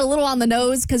was thinking a little on the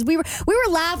nose because we were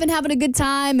laughing, having a good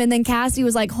time, and then Cassie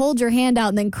was like, "Hold your hand out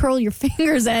and then curl your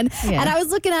fingers in." Yeah. And I was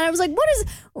looking at it, I was like, if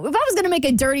I was going to make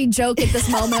a dirty joke at this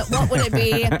moment, what would it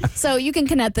be? So you can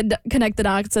connect the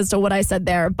dots as to what I said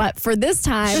there. But for this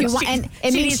time, and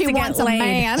it means she wants a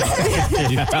man.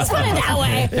 Just put it that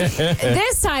way.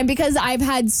 This time, because I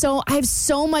have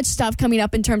so much stuff coming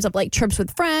up in terms of like trips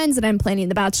with friends, and I'm planning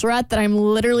the Bachelorette, that I'm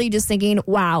literally just thinking,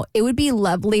 wow, it would be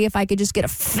lovely if I could just get a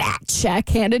fat check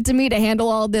handed to me to handle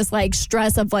all this like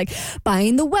stress of like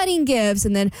buying the wedding gifts,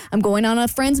 and then I'm going on a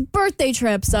friend's birthday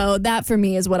trip. So that for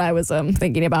me is what I was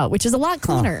thinking about, which is a lot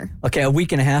cleaner. Okay, a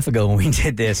week and a half ago when we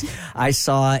did this, I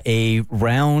saw a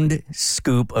round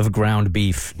scoop of ground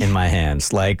beef in my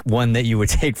hands, like one that you would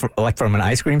take from an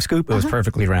ice cream scoop. It was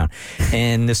perfectly round.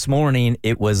 And this morning,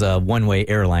 it was a one-way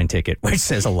airline ticket, which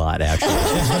says a lot, actually.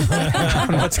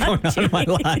 What's going on in my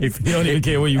life? You don't even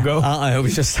care where you go? It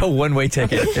was just a one-way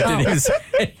ticket. It didn't even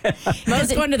say.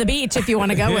 Most going to the beach if you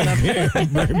want to go with them.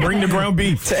 Bring the ground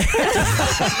beef.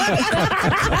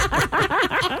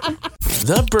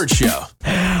 The Burt Show.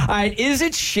 All right, is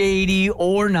it shady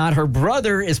or not? Her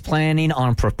brother is planning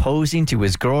on proposing to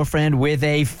his girlfriend with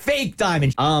a fake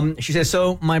diamond. She says,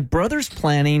 so my brother's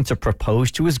planning to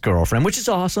propose to his girlfriend, which is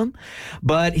awesome,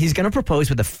 but he's going to propose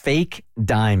with a fake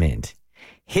diamond.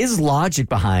 His logic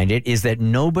behind it is that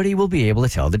nobody will be able to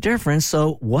tell the difference,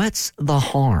 so what's the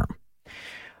harm?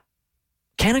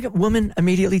 Can a woman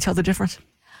immediately tell the difference?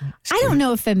 I don't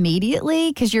know if immediately,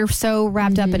 because you're so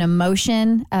wrapped up in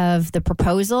emotion of the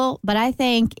proposal, but I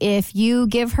think if you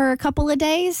give her a couple of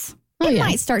days, it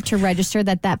might start to register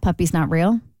that puppy's not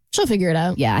real. She'll figure it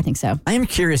out. Yeah, I think so. I am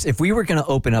curious, if we were going to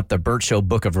open up the Burt Show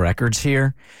Book of Records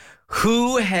here,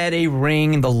 who had a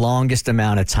ring the longest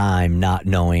amount of time not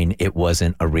knowing it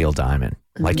wasn't a real diamond?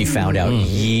 Like you found out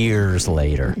years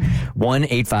later.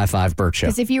 1-855-BURT Show.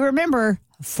 Because if you remember,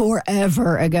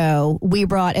 forever ago, we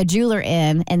brought a jeweler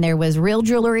in, and there was real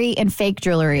jewelry and fake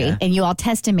jewelry, and you all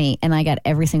tested me, and I got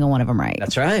every single one of them right.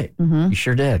 That's right. You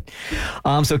sure did.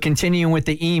 So continuing with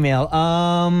the email,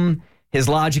 his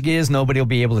logic is nobody will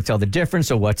be able to tell the difference,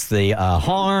 so what's the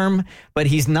harm? But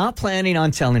he's not planning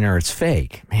on telling her it's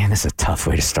fake. Man, this is a tough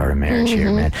way to start a marriage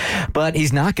here, man. But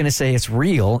he's not going to say it's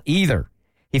real either.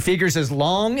 He figures as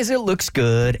long as it looks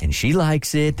good and she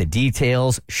likes it, the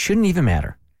details shouldn't even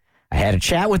matter. I had a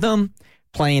chat with him,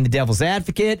 playing the devil's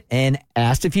advocate, and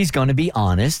asked if he's going to be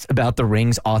honest about the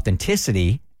ring's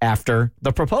authenticity after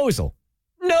the proposal.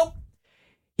 Nope.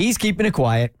 He's keeping it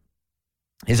quiet.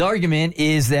 His argument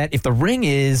is that if the ring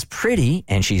is pretty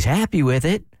and she's happy with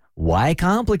it, why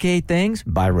complicate things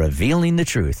by revealing the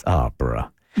truth? Oh, bruh.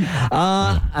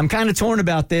 I'm kind of torn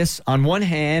about this. On one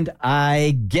hand,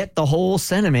 I get the whole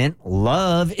sentiment.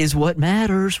 Love is what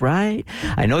matters, right?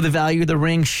 I know the value of the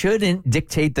ring shouldn't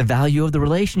dictate the value of the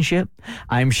relationship.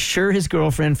 I'm sure his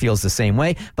girlfriend feels the same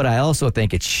way, but I also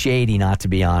think it's shady not to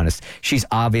be honest. She's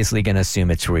obviously going to assume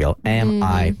it's real. Am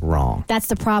I wrong? That's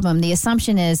the problem. The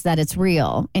assumption is that it's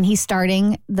real, and he's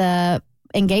starting the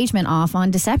engagement off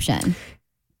on deception.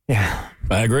 Yeah.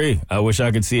 I agree. I wish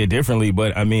I could see it differently,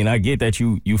 but I mean, I get that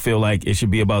you feel like it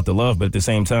should be about the love, but at the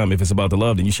same time, if it's about the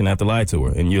love, then you shouldn't have to lie to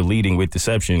her, and you're leading with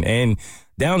deception. And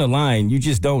down the line, you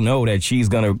just don't know that she's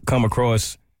going to come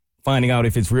across finding out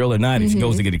if it's real or not, if she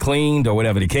goes to get it cleaned or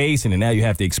whatever the case, and then now you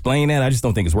have to explain that. I just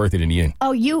don't think it's worth it in the end.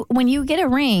 Oh, when you get a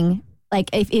ring, like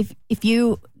if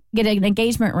you get an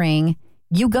engagement ring,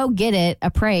 you go get it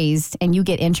appraised and you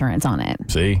get insurance on it.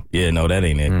 See? Yeah, no, that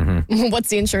ain't it. What's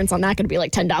the insurance on that going to be,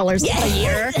 like $10 a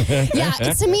year? Yeah,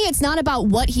 to me, it's not about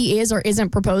what he is or isn't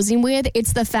proposing with.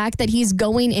 It's the fact that he's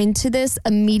going into this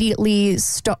immediately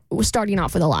starting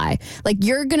off with a lie. Like,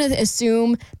 you're going to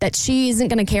assume that she isn't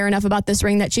going to care enough about this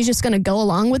ring, that she's just going to go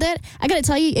along with it. I got to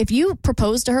tell you, if you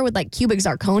propose to her with like cubic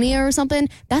zirconia or something,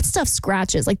 that stuff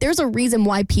scratches. Like, there's a reason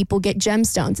why people get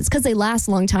gemstones. It's because they last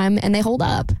a long time and they hold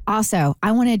up. Also,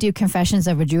 I want to do confessions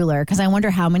of a jeweler, because I wonder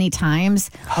how many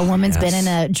times a woman's been in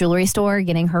a jewelry store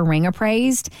getting her ring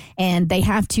appraised, and they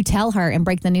have to tell her and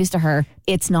break the news to her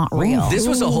it's not real. This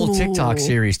was a whole TikTok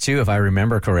series, too, if I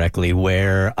remember correctly,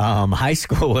 where high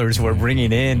schoolers were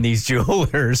bringing in these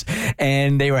jewelers,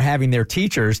 and they were having their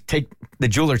teachers take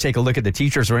a look at the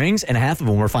teacher's rings, and half of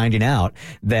them were finding out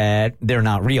that they're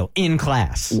not real in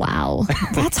class. Wow.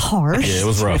 That's harsh. Yeah, it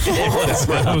was rough. It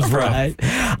was rough. Right?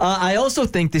 I also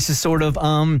think this is sort of,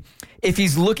 if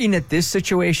he's looking at this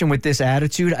situation with this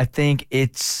attitude, I think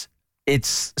it's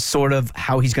sort of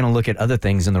how he's going to look at other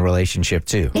things in the relationship,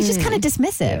 too. It's just kind of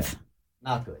dismissive. Yeah.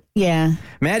 Not good. Yeah.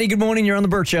 Maddie, good morning. You're on the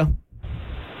Burt Show.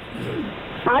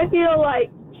 I feel like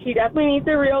she definitely needs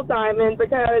a real diamond,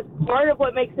 because part of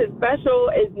what makes it special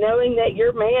is knowing that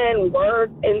your man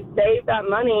worked and saved that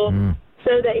money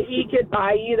so that he could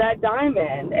buy you that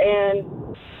diamond.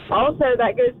 And also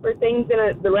that goes for things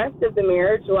in the rest of the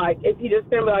marriage. Like, if you're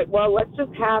just going to be like, well, let's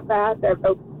just half-ass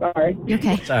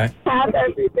half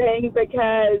everything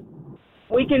because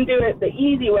we can do it the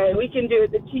easy way, we can do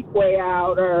it the cheap way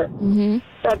out, or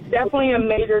that's definitely a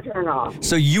major turnoff.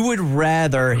 So you would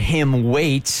rather him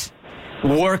wait,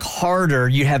 work harder,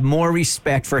 you have more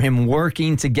respect for him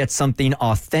working to get something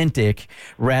authentic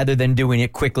rather than doing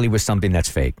it quickly with something that's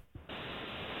fake?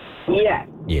 Yes,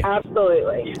 yeah,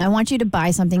 absolutely. I want you to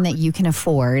buy something that you can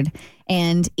afford.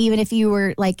 And even if you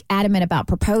were like adamant about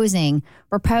propose and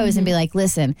be like,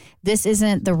 listen, this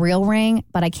isn't the real ring,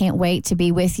 but I can't wait to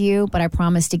be with you. But I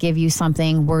promise to give you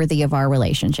something worthy of our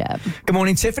relationship. Good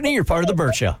morning, Tiffany. You're part of the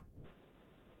Burt Show.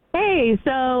 Hey,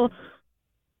 so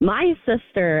my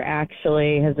sister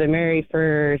actually has been married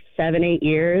for 7-8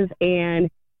 years, and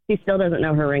she still doesn't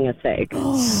know her ring is fake.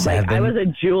 Like, I was a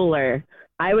jeweler,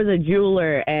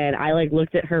 and I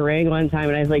looked at her ring one time,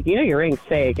 and I was like, your ring's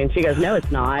fake. And she goes, no, it's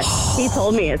not. He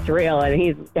told me it's real, and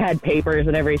he's had papers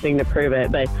and everything to prove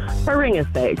it, but her ring is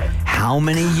fake. How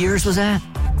many years was that?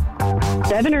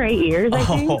 7 or 8 years, I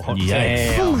think.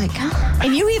 Oh my God.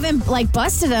 And you even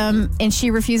busted him, and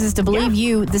she refuses to believe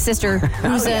you, the sister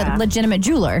who's a legitimate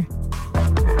jeweler.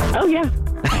 Oh, yeah.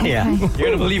 Yeah. You're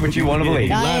going to believe what you want to believe.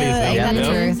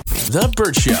 The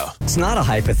Burt Show. It's not a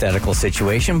hypothetical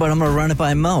situation, but I'm going to run it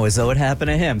by Mo as though it happened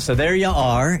to him. So there you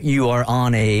are. You are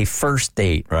on a first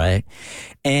date, right?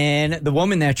 And the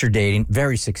woman that you're dating,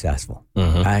 very successful.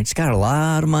 Right? She's got a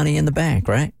lot of money in the bank,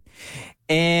 right?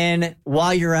 And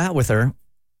while you're out with her,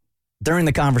 during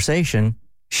the conversation,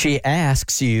 she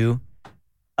asks you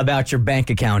about your bank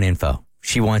account info.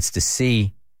 She wants to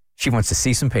see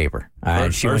some paper. All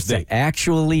right? She wants to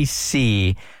actually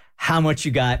see how much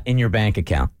you got in your bank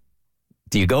account.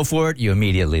 Do you go for it? You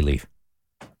immediately leave?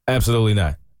 Absolutely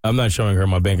not. I'm not showing her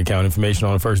my bank account information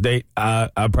on a first date. I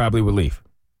probably would leave.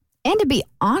 And to be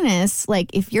honest,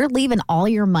 if you're leaving all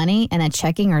your money in a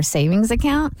checking or savings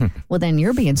account, well, then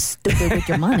you're being stupid with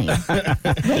your money.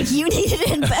 You need it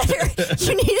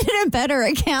in better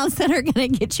accounts that are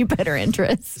going to get you better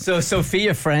interest. So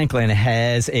Sophia Franklin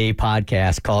has a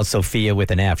podcast called Sophia with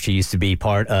an F. She used to be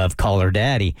part of Call Her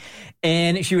Daddy.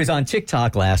 And she was on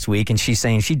TikTok last week, and she's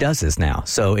saying she does this now.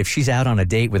 So if she's out on a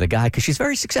date with a guy, because she's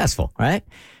very successful, right?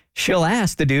 She'll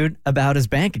ask the dude about his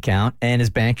bank account and his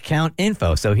bank account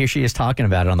info. So here she is talking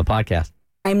about it on the podcast.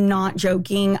 I'm not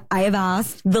joking. I have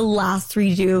asked the last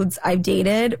 3 dudes I've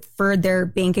dated for their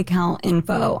bank account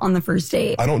info on the first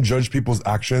date. I don't judge people's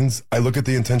actions. I look at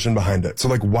the intention behind it.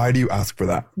 So why do you ask for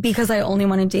that? Because I only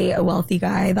want to date a wealthy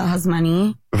guy that has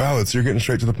money. Valid. So you're getting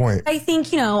straight to the point. I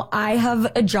think, I have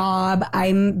a job.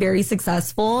 I'm very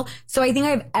successful. So I think I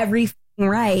have every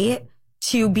right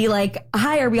to be like,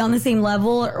 hi, are we on the same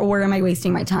level, or am I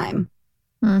wasting my time?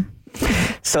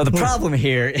 So the problem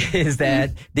here is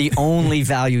that the only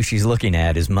value she's looking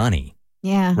at is money.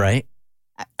 Yeah. Right?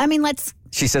 I mean,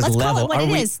 she says let's level. call it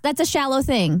what it is. That's a shallow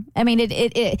thing. I mean,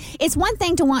 it's one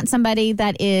thing to want somebody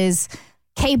that is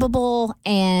capable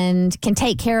and can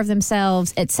take care of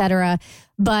themselves, etc.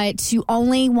 But to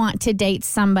only want to date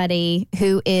somebody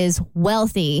who is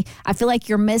wealthy, I feel like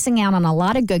you're missing out on a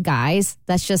lot of good guys.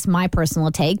 That's just my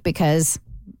personal take, because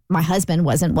my husband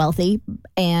wasn't wealthy,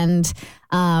 and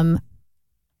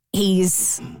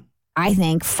he's, I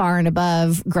think, far and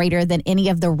above greater than any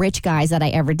of the rich guys that I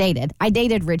ever dated. I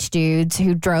dated rich dudes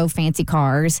who drove fancy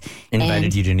cars.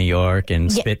 Invited you to New York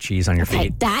and spit cheese on your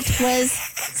feet. That was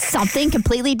something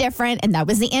completely different, and that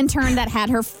was the intern that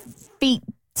had her feet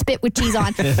spit with cheese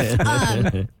on.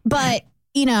 But,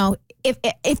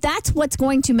 if that's what's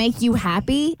going to make you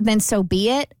happy, then so be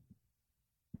it.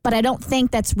 But I don't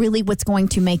think that's really what's going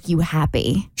to make you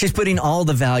happy. She's putting all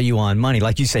the value on money,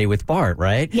 like you say with Bart,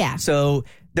 right? Yeah. So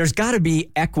there's got to be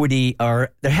equity,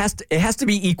 or it has to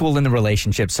be equal in the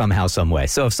relationship somehow, some way.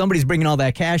 So if somebody's bringing all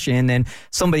that cash in, then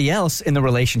somebody else in the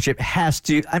relationship has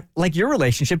to, like your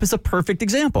relationship is a perfect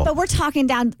example. But we're talking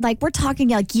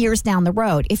years down the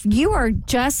road. If you are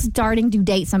just starting to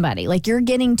date somebody, you're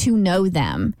getting to know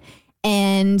them,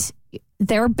 and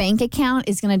their bank account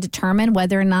is going to determine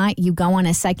whether or not you go on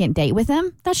a second date with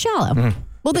them, that's shallow.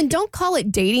 Well, then don't call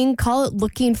it dating. Call it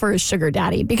looking for a sugar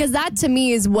daddy, because that to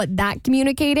me is what that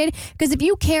communicated. Because if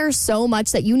you care so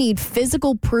much that you need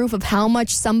physical proof of how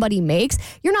much somebody makes,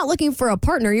 you're not looking for a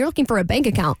partner. You're looking for a bank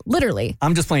account, literally.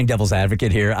 I'm just playing devil's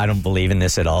advocate here. I don't believe in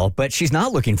this at all. But she's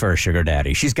not looking for a sugar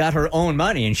daddy. She's got her own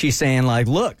money, and she's saying, like,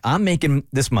 look, I'm making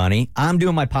this money. I'm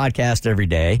doing my podcast every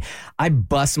day. I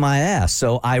bust my ass.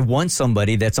 So I want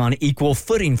somebody that's on equal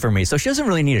footing for me. So she doesn't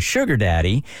really need a sugar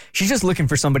daddy. She's just looking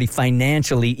for somebody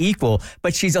financially equal,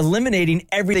 but she's eliminating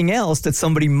everything else that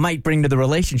somebody might bring to the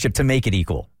relationship to make it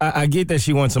equal. I get that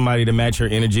she wants somebody to match her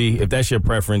energy. If that's your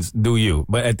preference, do you.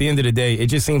 But at the end of the day, it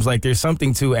just seems like there's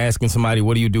something to asking somebody,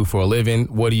 what do you do for a living?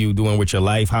 What are you doing with your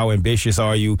life? How ambitious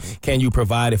are you? Can you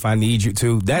provide if I need you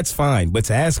to? That's fine. But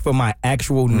to ask for my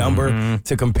actual number,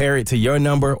 to compare it to your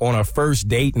number on a first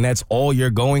date, and that's all you're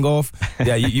going off,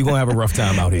 yeah, you're going to have a rough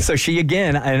time out here. So she,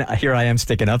 again, and here I am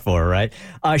sticking up for her, right?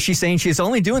 She's saying she's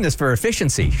only doing this for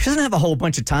efficiency. She doesn't have a whole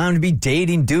bunch of time to be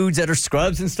dating dudes that are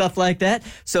scrubs and stuff like that.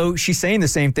 So she's saying the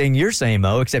same thing you're saying,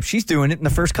 Mo, except she's doing it in the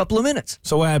first couple of minutes.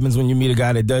 So what happens when you meet a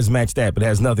guy that does match that but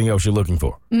has nothing else you're looking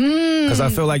for? Because I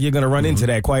feel like you're going to run into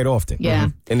that quite often. Yeah.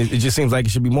 And it just seems like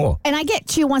it should be more. And I get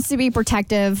she wants to be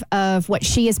protective of what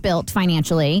she has built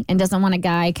financially and doesn't want a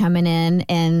guy coming in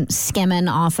and skimming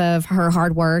off of her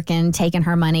hard work and taking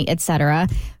her money, etc.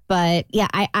 But yeah,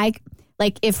 I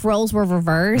like if roles were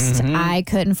reversed, I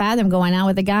couldn't fathom going out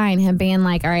with a guy and him being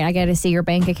like, all right, I got to see your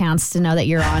bank accounts to know that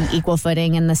you're on equal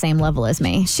footing and the same level as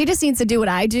me. She just needs to do what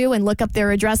I do and look up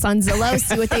their address on Zillow,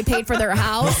 see what they paid for their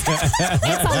house.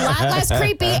 It's a lot less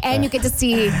creepy, and you get to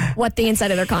see what the inside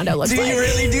of their condo looks like. Do you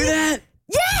really do that?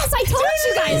 Yes, I told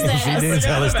you guys this. She didn't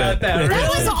tell us that. That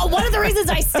was one of the reasons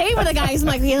I stay with a guy. I'm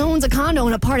like, he owns a condo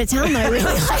in a part of town that I really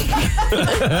like.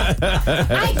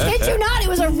 I kid you not. It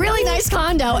was a really nice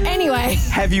condo. Anyway.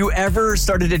 Have you ever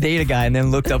started to date a guy and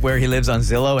then looked up where he lives on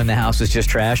Zillow and the house is just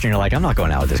trash and you're like, I'm not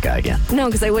going out with this guy again? No,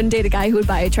 because I wouldn't date a guy who would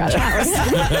buy a trash house.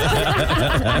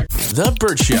 The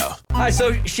Bert Show. All right,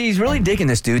 so she's really digging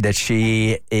this dude that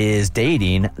she is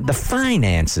dating. The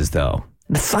finances, though,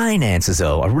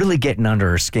 are really getting under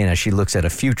her skin as she looks at a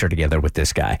future together with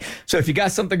this guy. So if you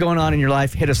got something going on in your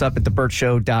life, hit us up at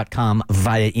thebertshow.com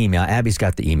via email. Abby's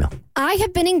got the email. I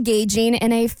have been engaging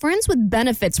in a friends with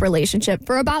benefits relationship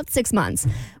for about 6 months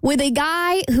with a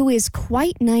guy who is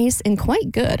quite nice and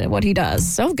quite good at what he does.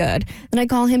 So good that I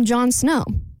call him Jon Snow.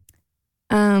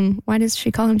 Why does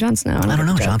she call him Jon Snow? I don't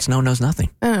know. Jon Snow knows nothing.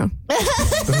 Oh.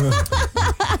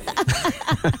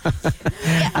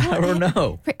 I don't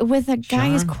know. With a guy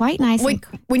who's quite nice.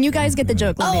 When you guys get the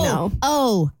joke, let me know.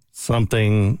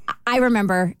 Something. I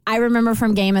remember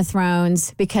from Game of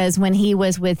Thrones because when he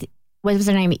was with, what was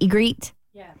her name? Ygritte?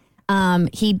 Yeah.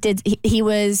 He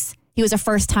was a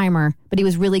first timer, but he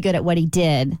was really good at what he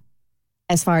did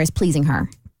as far as pleasing her.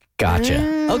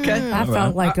 Gotcha. Okay. That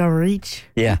felt like a reach.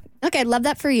 Yeah. Okay, love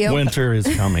that for you. Winter is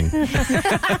coming. Got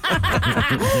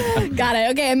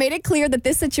it. Okay, I made it clear that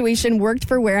this situation worked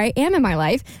for where I am in my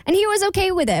life, and he was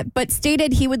okay with it, but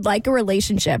stated he would like a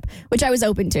relationship, which I was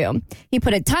open to. He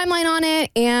put a timeline on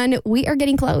it, and we are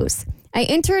getting close. I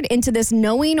entered into this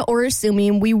knowing or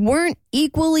assuming we weren't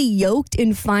equally yoked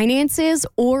in finances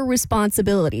or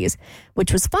responsibilities,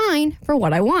 which was fine for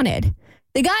what I wanted.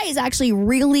 The guy is actually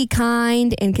really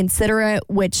kind and considerate,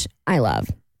 which I love.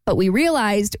 But we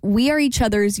realized we are each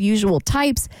other's usual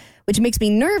types, which makes me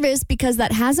nervous because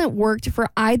that hasn't worked for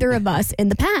either of us in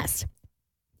the past.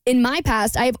 In my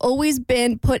past, I've always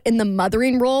been put in the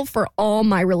mothering role for all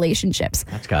my relationships.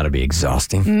 That's got to be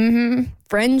exhausting.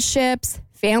 Friendships,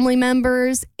 family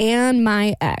members, and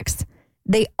my ex.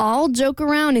 They all joke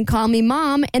around and call me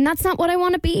mom, and that's not what I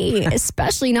want to be,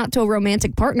 especially not to a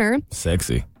romantic partner.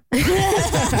 Sexy.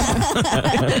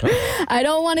 I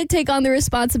don't want to take on the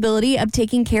responsibility of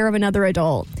taking care of another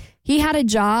adult. He had a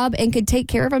job and could take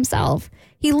care of himself.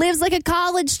 He lives like a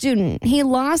college student. He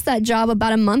lost that job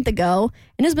about a month ago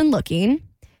and has been looking.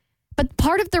 But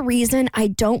part of the reason I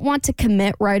don't want to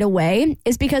commit right away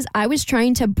is because I was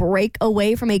trying to break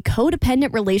away from a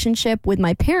codependent relationship with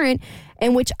my parent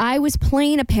in which I was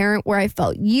playing a parent where I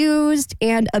felt used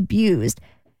and abused.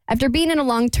 After being in a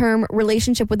long-term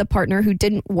relationship with a partner who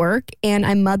didn't work, and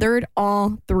I mothered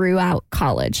all throughout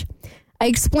college. I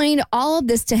explained all of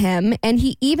this to him, and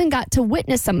he even got to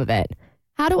witness some of it.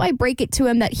 How do I break it to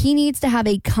him that he needs to have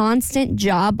a constant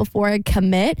job before I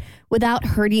commit without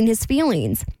hurting his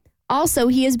feelings? Also,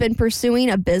 he has been pursuing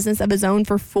a business of his own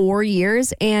for 4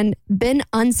 years and been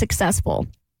unsuccessful.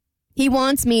 He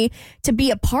wants me to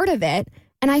be a part of it,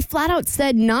 and I flat out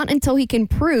said not until he can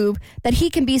prove that he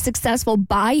can be successful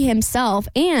by himself,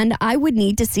 and I would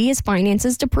need to see his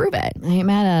finances to prove it. I ain't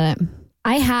mad at it.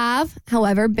 I have,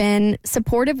 however, been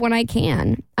supportive when I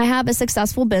can. I have a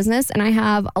successful business and I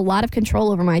have a lot of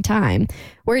control over my time,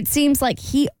 where it seems like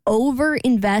he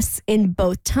over-invests in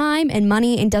both time and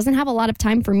money and doesn't have a lot of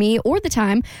time for me or the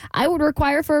time I would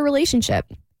require for a relationship.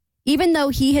 Even though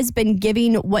he has been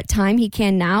giving what time he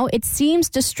can now, it seems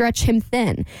to stretch him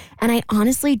thin. And I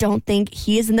honestly don't think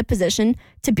he is in the position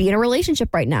to be in a relationship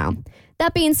right now.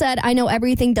 That being said, I know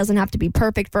everything doesn't have to be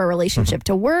perfect for a relationship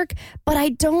to work, but I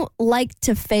don't like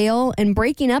to fail, and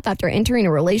breaking up after entering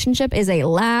a relationship is a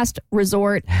last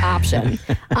resort option.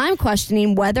 I'm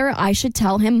questioning whether I should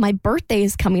tell him my birthday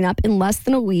is coming up in less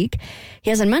than a week.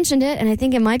 He hasn't mentioned it, and I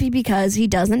think it might be because he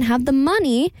doesn't have the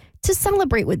money to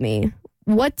celebrate with me.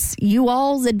 What's you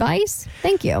all's advice?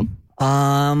 Thank you.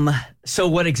 So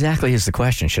what exactly is the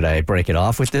question? Should I break it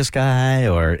off with this guy,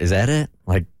 or is that it?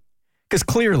 Because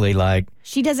clearly,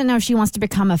 she doesn't know if she wants to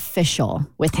become official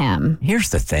with him. Here's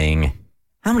the thing.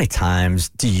 How many times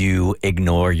do you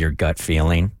ignore your gut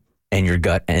feeling? And your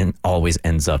gut always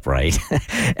ends up right.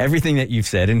 Everything that you've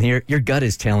said in here, your gut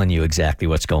is telling you exactly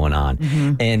what's going on.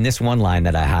 Mm-hmm. And this one line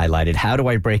that I highlighted, how do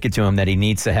I break it to him that he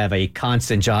needs to have a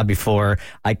constant job before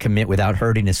I commit without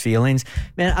hurting his feelings?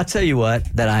 Man, I'll tell you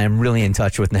what, that I am really in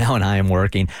touch with now and I am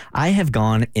working. I have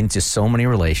gone into so many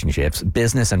relationships,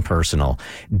 business and personal,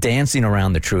 dancing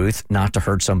around the truth, not to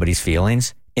hurt somebody's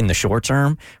feelings in the short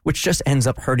term, which just ends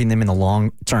up hurting them in the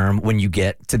long term when you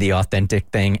get to the authentic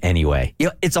thing anyway.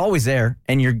 It's always there,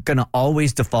 and you're going to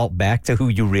always default back to who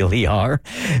you really are.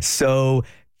 So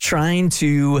trying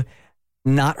to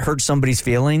not hurt somebody's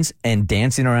feelings and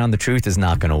dancing around the truth is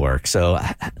not going to work. So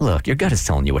look, your gut is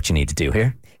telling you what you need to do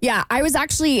here. Yeah, I was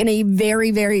actually in a very,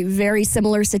 very, very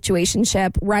similar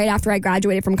situationship right after I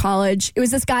graduated from college. It was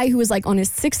this guy who was on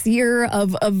his 6th year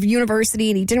of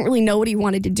university, and he didn't really know what he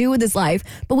wanted to do with his life,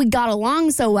 but we got along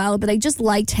so well, but I just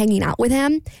liked hanging out with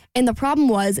him. And the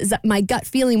problem is that my gut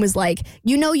feeling was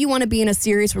you want to be in a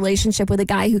serious relationship with a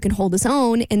guy who can hold his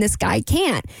own, and this guy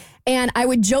can't. And I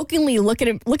would jokingly look at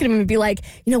him and be like,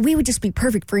 we would just be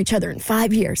perfect for each other in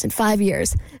 5 years.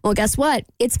 Well, guess what?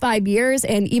 It's 5 years.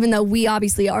 And even though we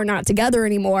obviously are not together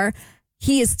anymore,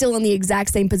 he is still in the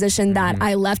exact same position that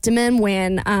I left him in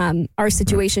when our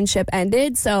situationship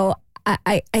ended. So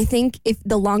I think if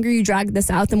the longer you drag this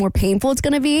out, the more painful it's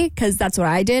going to be, because that's what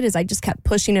I did, is I just kept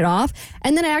pushing it off.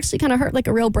 And then it actually kind of hurt like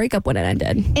a real breakup when it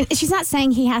ended. And she's not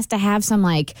saying he has to have some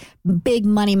big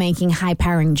money-making,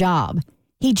 high-powering job.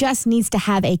 He just needs to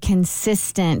have a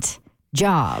consistent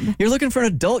job. You're looking for an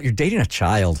adult. You're dating a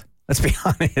child. Let's be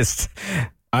honest.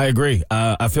 I agree.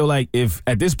 I feel like if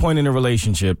at this point in the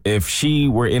relationship, if she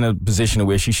were in a position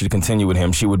where she should continue with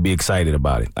him, she would be excited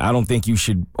about it. I don't think you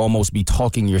should almost be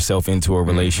talking yourself into a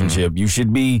relationship. Mm-hmm.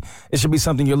 It should be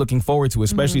something you're looking forward to,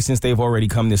 especially since they've already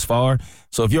come this far.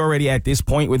 So if you're already at this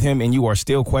point with him and you are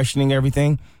still questioning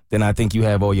everything, then I think you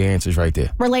have all your answers right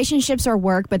there. Relationships are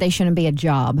work, but they shouldn't be a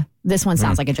job. This one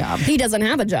sounds like a job. He doesn't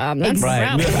have a job. That's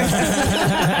right.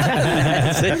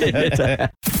 That's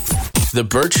it. The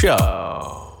Burt Show.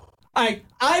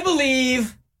 I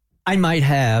believe I might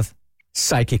have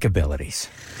psychic abilities.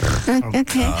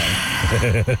 Okay.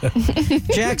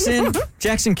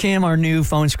 Jackson Kim, our new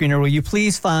phone screener, will you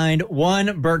please find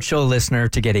one Burt Show listener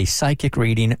to get a psychic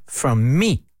reading from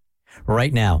me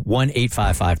right now?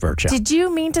 1-855-BURT-SHOW. Did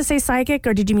you mean to say psychic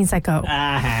or did you mean psycho?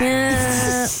 Bird!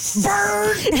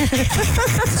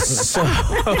 So,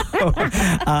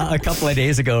 a couple of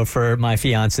days ago for my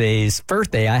fiance's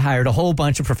birthday, I hired a whole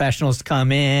bunch of professionals to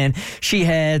come in. She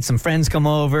had some friends come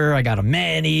over. I got them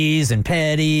manis and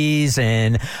petties,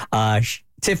 and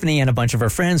Tiffany and a bunch of her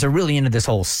friends are really into this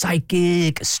whole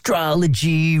psychic,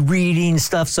 astrology, reading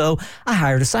stuff. So I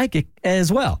hired a psychic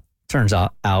as well. Turns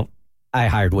out I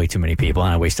hired way too many people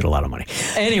and I wasted a lot of money.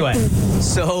 Anyway,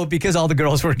 so because all the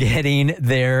girls were getting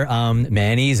their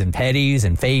manis and petties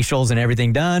and facials and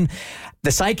everything done,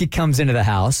 the psychic comes into the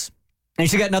house and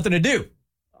she got nothing to do.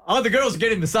 All the girls are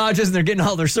getting massages and they're getting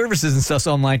all their services and stuff.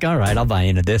 So I'm like, all right, I'll buy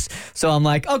into this. So I'm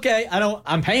like, okay,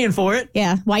 I'm paying for it.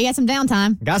 Yeah. Why you got some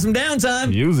downtime? Got some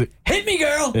downtime. Use it. Hit me,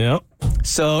 girl. Yep.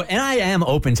 So, and I am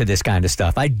open to this kind of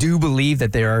stuff. I do believe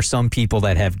that there are some people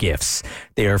that have gifts.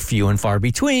 They are few and far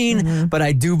between, but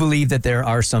I do believe that there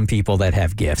are some people that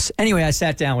have gifts. Anyway, I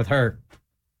sat down with her.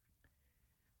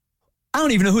 I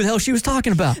don't even know who the hell she was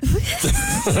talking about.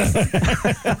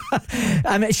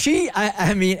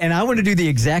 I mean, and I want to do the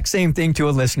exact same thing to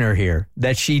a listener here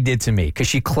that she did to me, because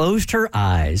she closed her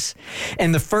eyes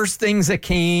and the first things that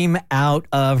came out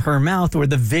of her mouth were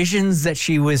the visions that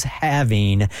she was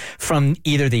having from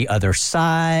either the other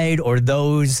side or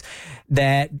those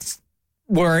that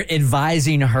were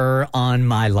advising her on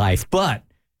my life. But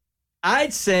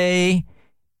I'd say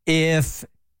if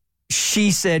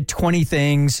she said 20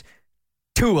 things,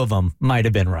 2 of them might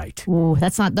have been right. Ooh,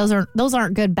 those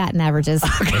aren't good batting averages.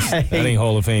 That ain't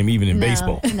Hall of Fame even in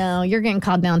baseball. No, you're getting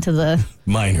called down to the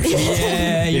minors.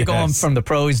 Yeah, you're going from the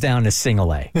pros down to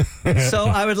single A. So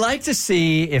I would like to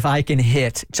see if I can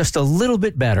hit just a little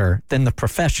bit better than the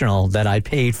professional that I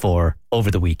paid for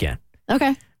over the weekend.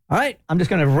 Okay. All right, I'm just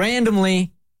going to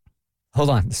randomly, hold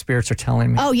on, the spirits are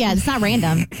telling me. Oh, yeah, it's not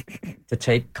random. To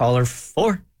take caller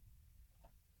 4.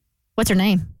 What's her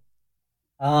name?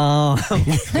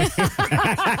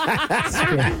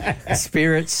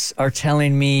 Spirits are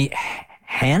telling me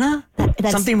Hannah?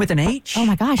 Something with an H? Oh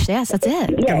my gosh, yes, that's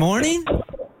it. Good morning.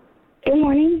 Good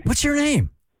morning. What's your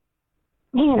name?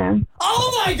 Hannah.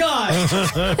 Oh my gosh!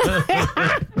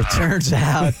 It turns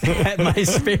out that my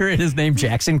spirit is named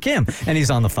Jackson Kim, and he's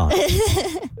on the phone.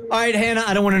 All right, Hannah,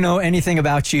 I don't want to know anything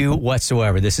about you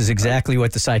whatsoever. This is exactly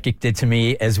what the psychic did to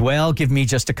me as well. Give me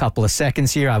just a couple of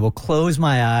seconds here. I will close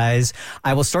my eyes.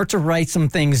 I will start to write some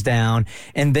things down,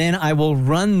 and then I will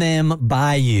run them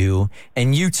by you,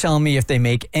 and you tell me if they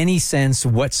make any sense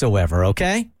whatsoever,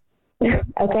 okay?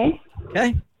 Okay.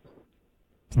 Okay.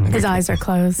 His eyes are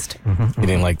closed. He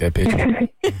didn't like that picture.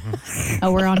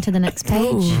 Oh, we're on to the next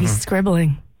page. Ooh, he's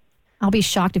scribbling. I'll be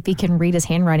shocked if he can read his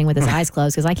handwriting with his eyes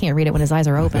closed because I can't read it when his eyes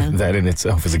are open. That in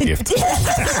itself is a gift.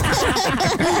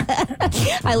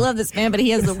 I love this man, but he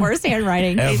has the worst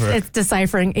handwriting. It's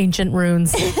deciphering ancient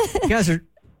runes. You guys are...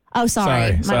 Oh,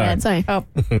 sorry. My bad. Sorry. Oh,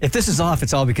 If this is off,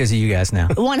 it's all because of you guys now.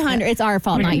 100. It's our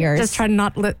fault, not yours. Just try to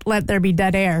not let there be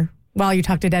dead air while you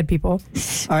talk to dead people.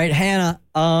 All right, Hannah.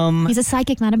 He's a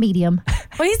psychic, not a medium.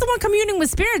 Well, he's the one communing with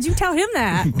spirits. You tell him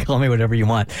that. Call me whatever you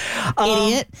want.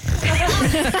 Idiot.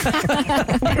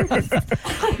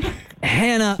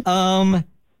 Hannah,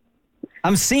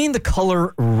 I'm seeing the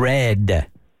color red.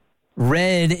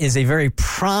 Red is a very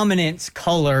prominent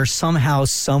color somehow,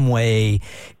 some way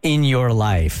in your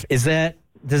life. Does that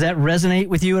resonate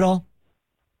with you at all?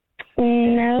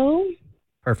 No.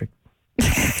 Perfect.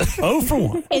 Oh, for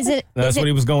 1. That's what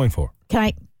he was going for.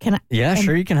 Can I? Yeah,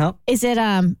 sure, you can help. Is it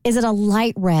a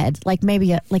light red, like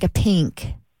maybe a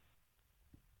pink?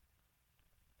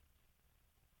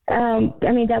 I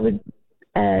mean, that would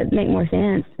make more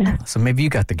sense. So maybe you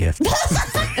got the gift.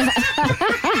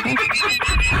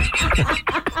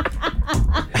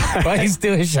 Why he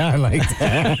still shine like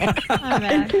that?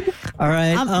 All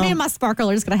right. Me and my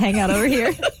sparkler is going to hang out over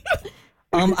here.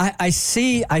 I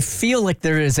feel like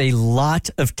there is a lot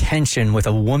of tension with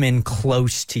a woman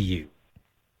close to you.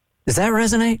 Does that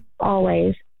resonate?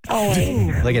 Always.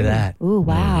 Look at that. Ooh,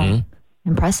 wow. Mm-hmm.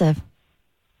 Impressive.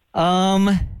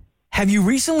 Have you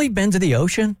recently been to the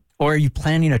ocean, or are you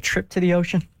planning a trip to the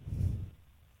ocean?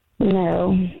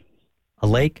 No. A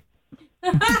lake?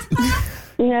 No.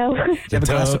 Do you have a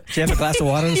glass of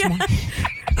water this morning?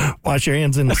 Wash your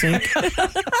hands in the sink. Did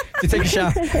you take a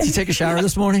shower? Did you take a shower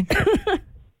this morning?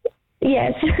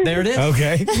 Yes. There it is.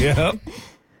 Okay. Yeah.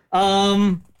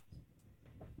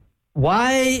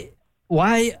 Why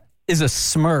is a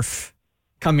Smurf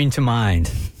coming to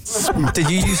mind? Did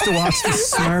you used to watch the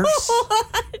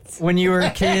Smurfs when you were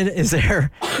a kid? Is there?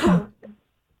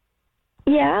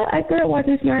 Yeah, I grew up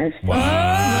watching Smurfs.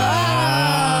 Wow.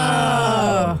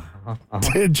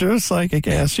 Did your psychic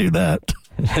ask you that?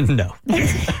 No.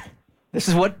 This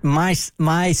is what my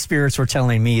spirits were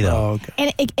telling me, though. Oh,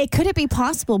 okay. And could it be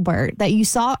possible, Bert, that you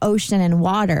saw ocean and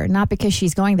water, not because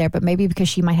she's going there, but maybe because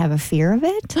she might have a fear of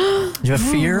it? Do you have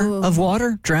fear of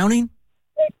water, drowning?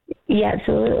 Yeah,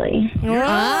 absolutely.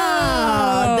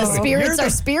 Oh, the spirits are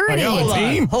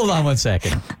spiriting. Hold on 1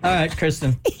 second. All right,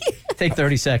 Kristen, take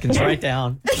 30 seconds. Write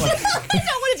down. I don't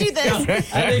want to do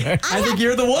this. I think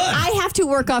you're the one. I have to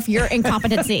work off your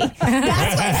incompetency. That's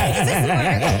what makes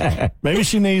this work. Maybe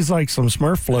she needs like some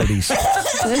Smurf floaties.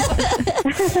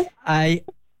 I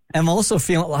am also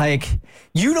feeling like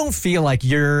you don't feel like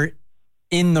you're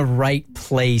in the right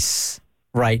place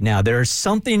right now. There is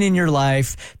something in your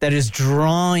life that is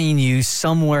drawing you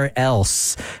somewhere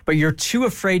else, but you're too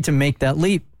afraid to make that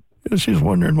leap. She's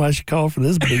wondering why she called for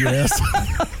this big ass.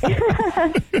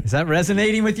 Is that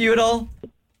resonating with you at all?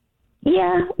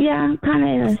 Yeah, kind of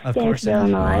in a standstill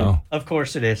in my life. Wow. Of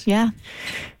course it is. Yeah.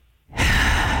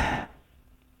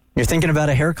 You're thinking about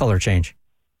a hair color change.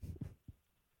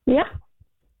 Yeah.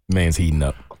 Man's heating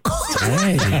up.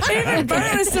 Hey. Even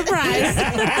Bert was surprised.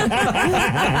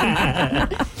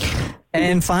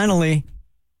 And finally,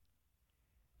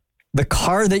 the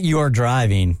car that you are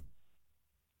driving,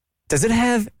 does it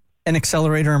have an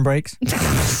accelerator and brakes?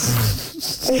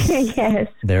 Yes.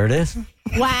 There it is.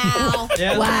 Wow.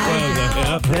 Yeah,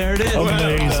 wow. there it is.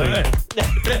 Amazing.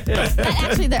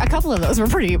 Actually, a couple of those were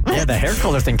pretty. Yeah, the hair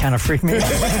color thing kind of freaked me out.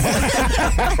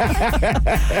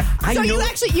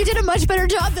 So you did a much better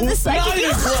job than the psychic. Not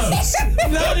even close.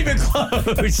 Not even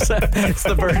close. It's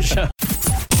the Burt Show.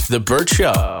 The Burt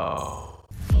Show.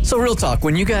 So real talk,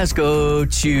 when you guys go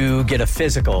to get a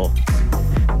physical,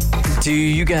 do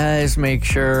you guys make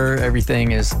sure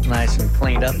everything is nice and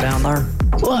cleaned up down there?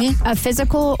 Well, a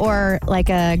physical or like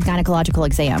a gynecological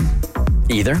exam?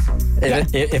 Either. Yeah.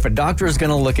 If a doctor is going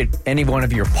to look at any one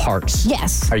of your parts,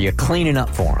 yes. Are you cleaning up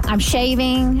for them? I'm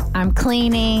shaving, I'm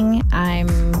cleaning, I'm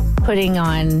putting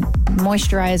on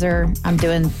moisturizer, I'm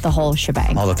doing the whole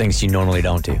shebang. All the things you normally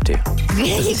don't do, too.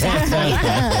 Exactly.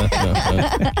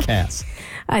 Cass.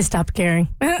 I stopped caring.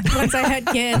 Once I had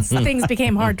kids, things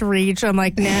became hard to reach. I'm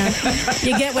like, nah,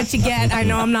 you get what you get. I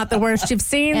know I'm not the worst you've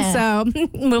seen, so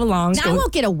move along. Now, I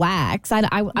won't get a wax.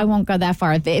 I won't go that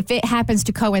far. If it happens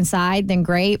to coincide, then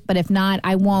great. But if not,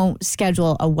 I won't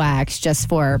schedule a wax just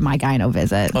for my gyno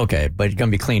visit. Okay, but you're going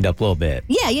to be cleaned up a little bit.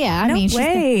 Yeah. No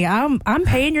way. I'm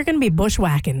paying. You're going to be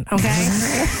bushwhacking, okay?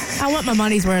 I want my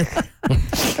money's worth.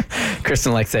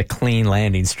 Kristen likes that clean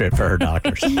landing strip for her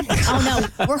doctors. Oh,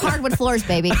 no. We're hardwood floors,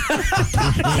 baby.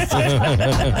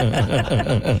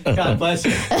 God bless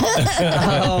you.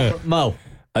 Mo.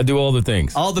 I do all the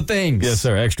things. All the things. Yes,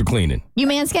 sir. Extra cleaning. You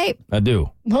manscape? I do.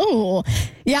 Oh,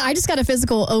 yeah. I just got a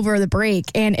physical over the break.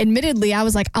 And admittedly, I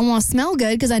was like, I want to smell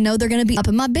good because I know they're going to be up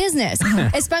in my business.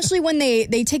 Especially when they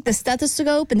take the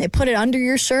stethoscope and they put it under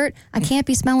your shirt. I can't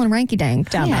be smelling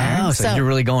ranky-dank down there. Oh, so you're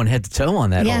really going head to toe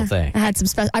on that whole thing. I had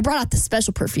some I brought out the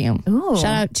special perfume. Ooh.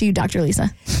 Shout out to you, Dr. Lisa.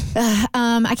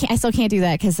 I still can't do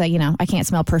that because I can't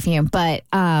smell perfume. But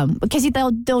because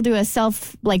they'll do a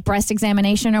self breast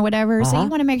examination or whatever. So you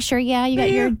want to make sure, you got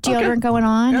your deodorant going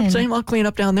on. Yep, same. I'll clean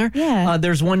up down there. Yeah.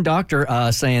 There's one doctor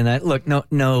saying that, look,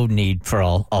 no need for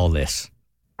all this.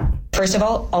 First of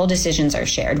all decisions are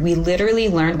shared. We literally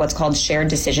learned what's called shared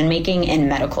decision making in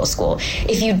medical school.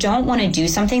 If you don't want to do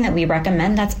something that we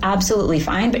recommend, that's absolutely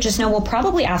fine. But just know we'll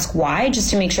probably ask why,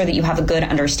 just to make sure that you have a good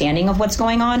understanding of what's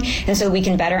going on, and so we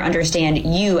can better understand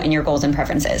you and your goals and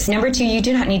preferences. Number 2, you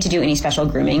do not need to do any special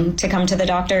grooming to come to the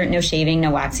doctor. No shaving, no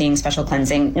waxing, special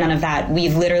cleansing, none of that.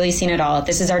 We've literally seen it all.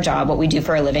 This is our job, what we do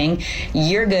for a living.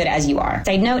 You're good as you are.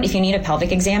 Side note, if you need a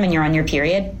pelvic exam and you're on your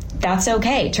period, that's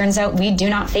okay. Turns out we do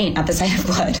not faint at the sight of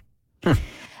blood.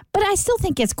 But I still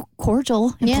think it's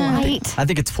cordial and polite. I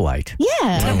think it's polite.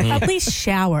 Yeah. At least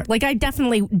shower. I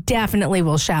definitely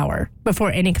will shower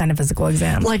before any kind of physical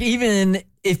exam. Even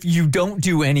if you don't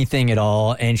do anything at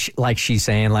all, and she's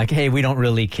saying, hey, we don't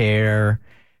really care.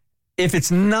 If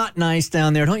it's not nice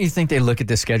down there, don't you think they look at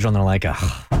the schedule and they're like,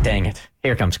 oh, dang it.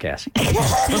 Here comes Cassie. One,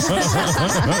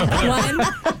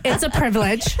 it's a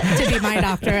privilege to be my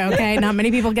doctor, okay? Not many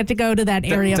people get to go to that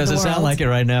area of the world. Does it sound like it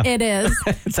right now? It is.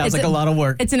 It sounds like a lot of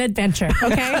work. It's an adventure,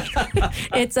 okay?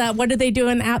 It's, what do they do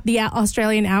in the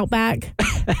Australian outback?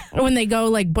 When they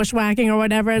go, bushwhacking or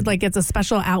whatever, it's a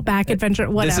special outback adventure,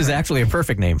 whatever. This is actually a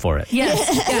perfect name for it. Yes.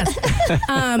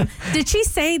 Did she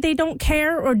say they don't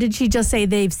care, or did she just say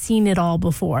they've seen it all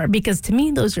before? Because to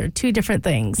me, those are two different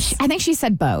things. I think she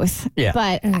said both. Yeah.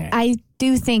 But I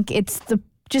do think it's the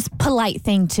just polite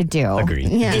thing to do. Agreed.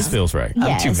 Yeah. This feels right.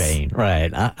 Yes. I'm too vain. Right.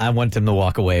 I want them to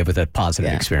walk away with a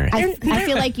positive experience. I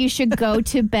feel like you should go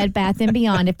to Bed Bath &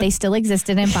 Beyond if they still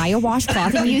existed and buy a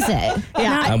washcloth and use it.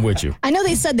 Yeah. I'm with you. I know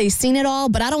they said they've seen it all,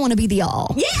 but I don't want to be the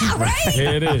all. Yeah, right?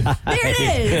 Here it is. There it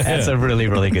is. That's a really,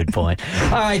 really good point.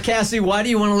 All right, Cassie, why do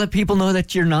you want to let people know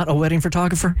that you're not a wedding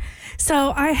photographer?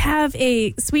 So I have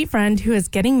a sweet friend who is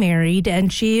getting married,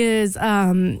 and she is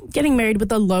getting married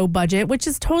with a low budget, which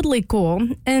is totally cool.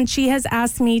 And she has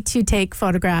asked me to take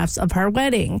photographs of her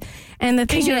wedding. And the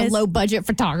thing you're is, a low budget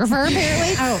photographer,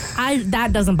 apparently.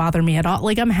 That doesn't bother me at all.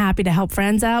 I'm happy to help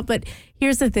friends out, but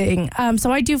here's the thing.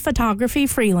 So I do photography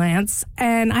freelance,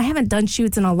 and I haven't done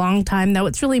shoots in a long time, though.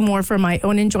 It's really more for my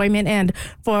own enjoyment and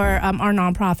for our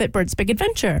nonprofit, Bert's Big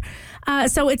Adventure.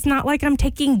 So it's not like I'm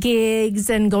taking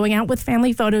gigs and going out with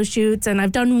family photo shoots, and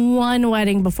I've done one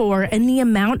wedding before, and the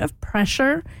amount of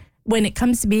pressure when it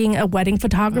comes to being a wedding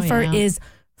photographer is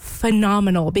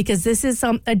phenomenal, because this is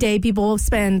a day people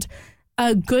spend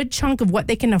a good chunk of what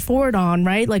they can afford on,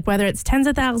 right? Whether it's tens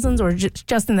of thousands or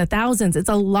just in the thousands, it's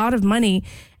a lot of money,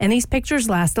 and these pictures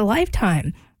last a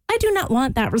lifetime. I do not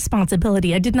want that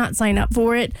responsibility. I did not sign up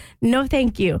for it. No,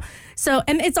 thank you. So,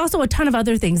 and it's also a ton of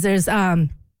other things. There's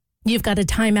You've got to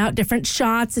time out different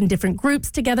shots and different groups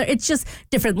together. It's just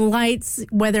different lights,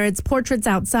 whether it's portraits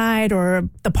outside or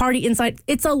the party inside.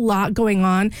 It's a lot going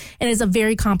on, and it's a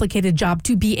very complicated job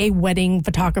to be a wedding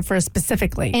photographer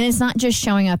specifically. And it's not just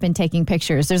showing up and taking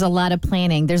pictures. There's a lot of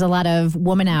planning. There's a lot of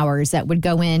woman hours that would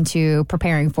go into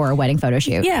preparing for a wedding photo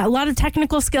shoot. Yeah, a lot of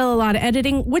technical skill, a lot of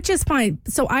editing, which is fine.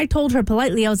 So I told her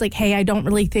politely, I was like, hey, I don't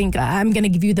really think I'm going to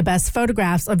give you the best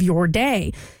photographs of your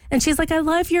day. And she's like, I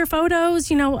love your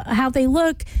photos, you know, how they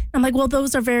look. I'm like, well,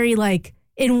 those are very like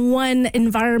in one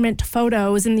environment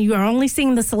photos, and you are only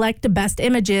seeing the select best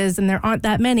images, and there aren't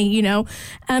that many, you know.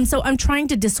 So I'm trying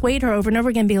to dissuade her over and over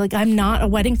again, be like, I'm not a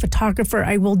wedding photographer.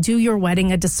 I will do your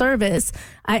wedding a disservice.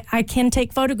 I can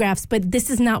take photographs, but this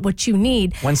is not what you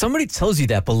need. When somebody tells you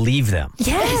that, believe them.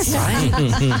 Yes.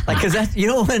 Right? Like, because that, you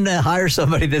don't want to hire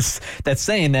somebody that's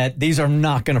saying that these are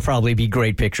not going to probably be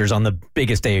great pictures on the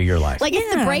biggest day of your life. Like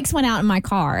if the brakes went out in my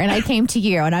car and I came to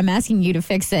you and I'm asking you to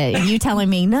fix it, and you telling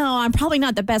me, no, I'm probably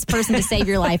not the best person to save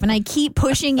your life, and I keep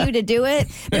pushing you to do it,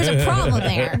 there's a problem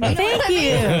there. Thank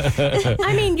you.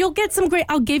 I mean, you'll get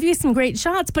I'll give you some great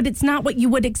shots, but it's not what you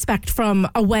would expect from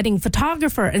a wedding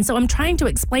photographer. And so I'm trying to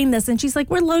explain this, and she's like,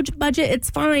 we're low budget, it's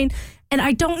fine. And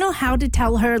I don't know how to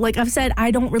tell her, like I've said,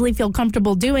 I don't really feel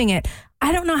comfortable doing it.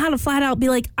 I don't know how to flat out be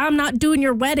like, I'm not doing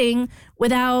your wedding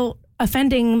without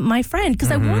offending my friend,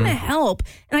 because I want to help.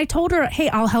 And I told her, hey,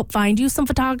 I'll help find you some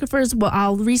photographers. Well,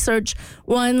 I'll research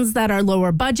ones that are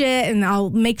lower budget, and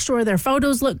I'll make sure their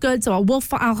photos look good. So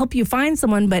I'll help you find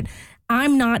someone, but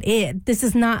I'm not it. This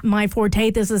is not my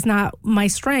forte. This is not my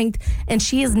strength. And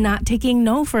she is not taking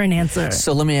no for an answer.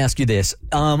 So let me ask you this.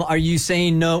 Are you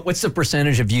saying no? What's the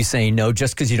percentage of you saying no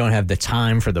just because you don't have the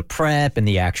time for the prep and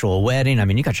the actual wedding? I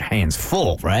mean, you got your hands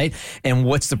full, right? And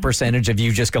what's the percentage of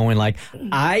you just going like,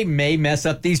 I may mess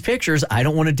up these pictures. I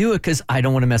don't want to do it because I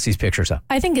don't want to mess these pictures up.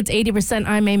 I think it's 80%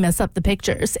 I may mess up the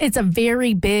pictures. It's a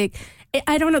very big...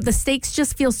 I don't know. The stakes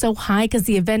just feel so high because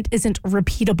the event isn't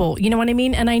repeatable. You know what I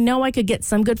mean? And I know I could get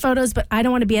some good photos, but I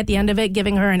don't want to be at the end of it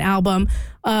giving her an album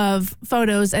of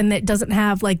photos and it doesn't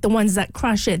have like the ones that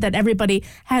crush it, that everybody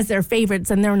has their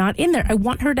favorites and they're not in there. I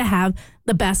want her to have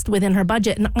the best within her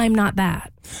budget, and I'm not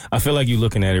that. I feel like you're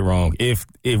looking at it wrong. If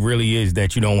it really is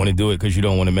that you don't want to do it because you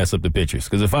don't want to mess up the pictures.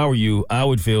 Because if I were you, I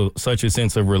would feel such a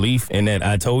sense of relief in that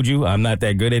I told you I'm not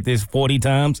that good at this 40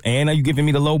 times, and are you giving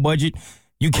me the low budget?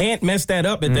 You can't mess that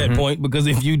up at that point, because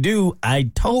if you do, I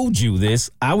told you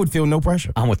this, I would feel no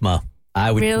pressure. I'm with Mo.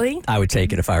 Really? I would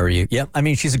take it if I were you. Yep. I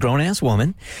mean, she's a grown-ass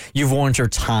woman. You've warned her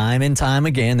time and time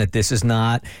again that this is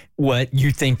not what you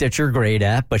think that you're great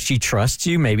at, but she trusts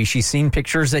you. Maybe she's seen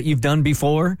pictures that you've done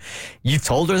before. You've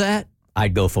told her that.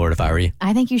 I'd go for it if I were you.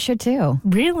 I think you should too.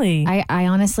 Really? I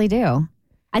honestly do.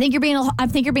 I think you're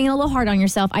being a little hard on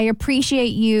yourself. I appreciate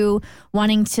you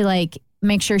wanting to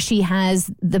make sure she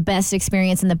has the best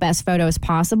experience and the best photos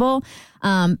possible.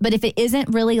 But if it isn't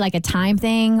really like a time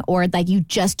thing, or like you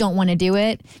just don't want to do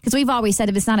it, because we've always said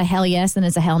if it's not a hell yes, then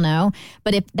it's a hell no.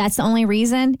 But if that's the only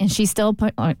reason and she's still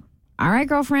all right,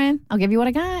 girlfriend, I'll give you what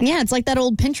I got. Yeah, it's like that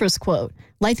old Pinterest quote.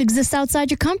 Life exists outside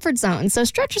your comfort zone, so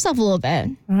stretch yourself a little bit.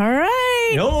 All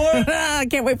right. I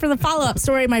can't wait for the follow-up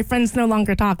story. My friend's no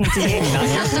longer talking to me.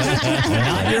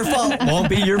 Not your fault. Won't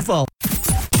be your fault.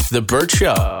 The Burt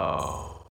Show.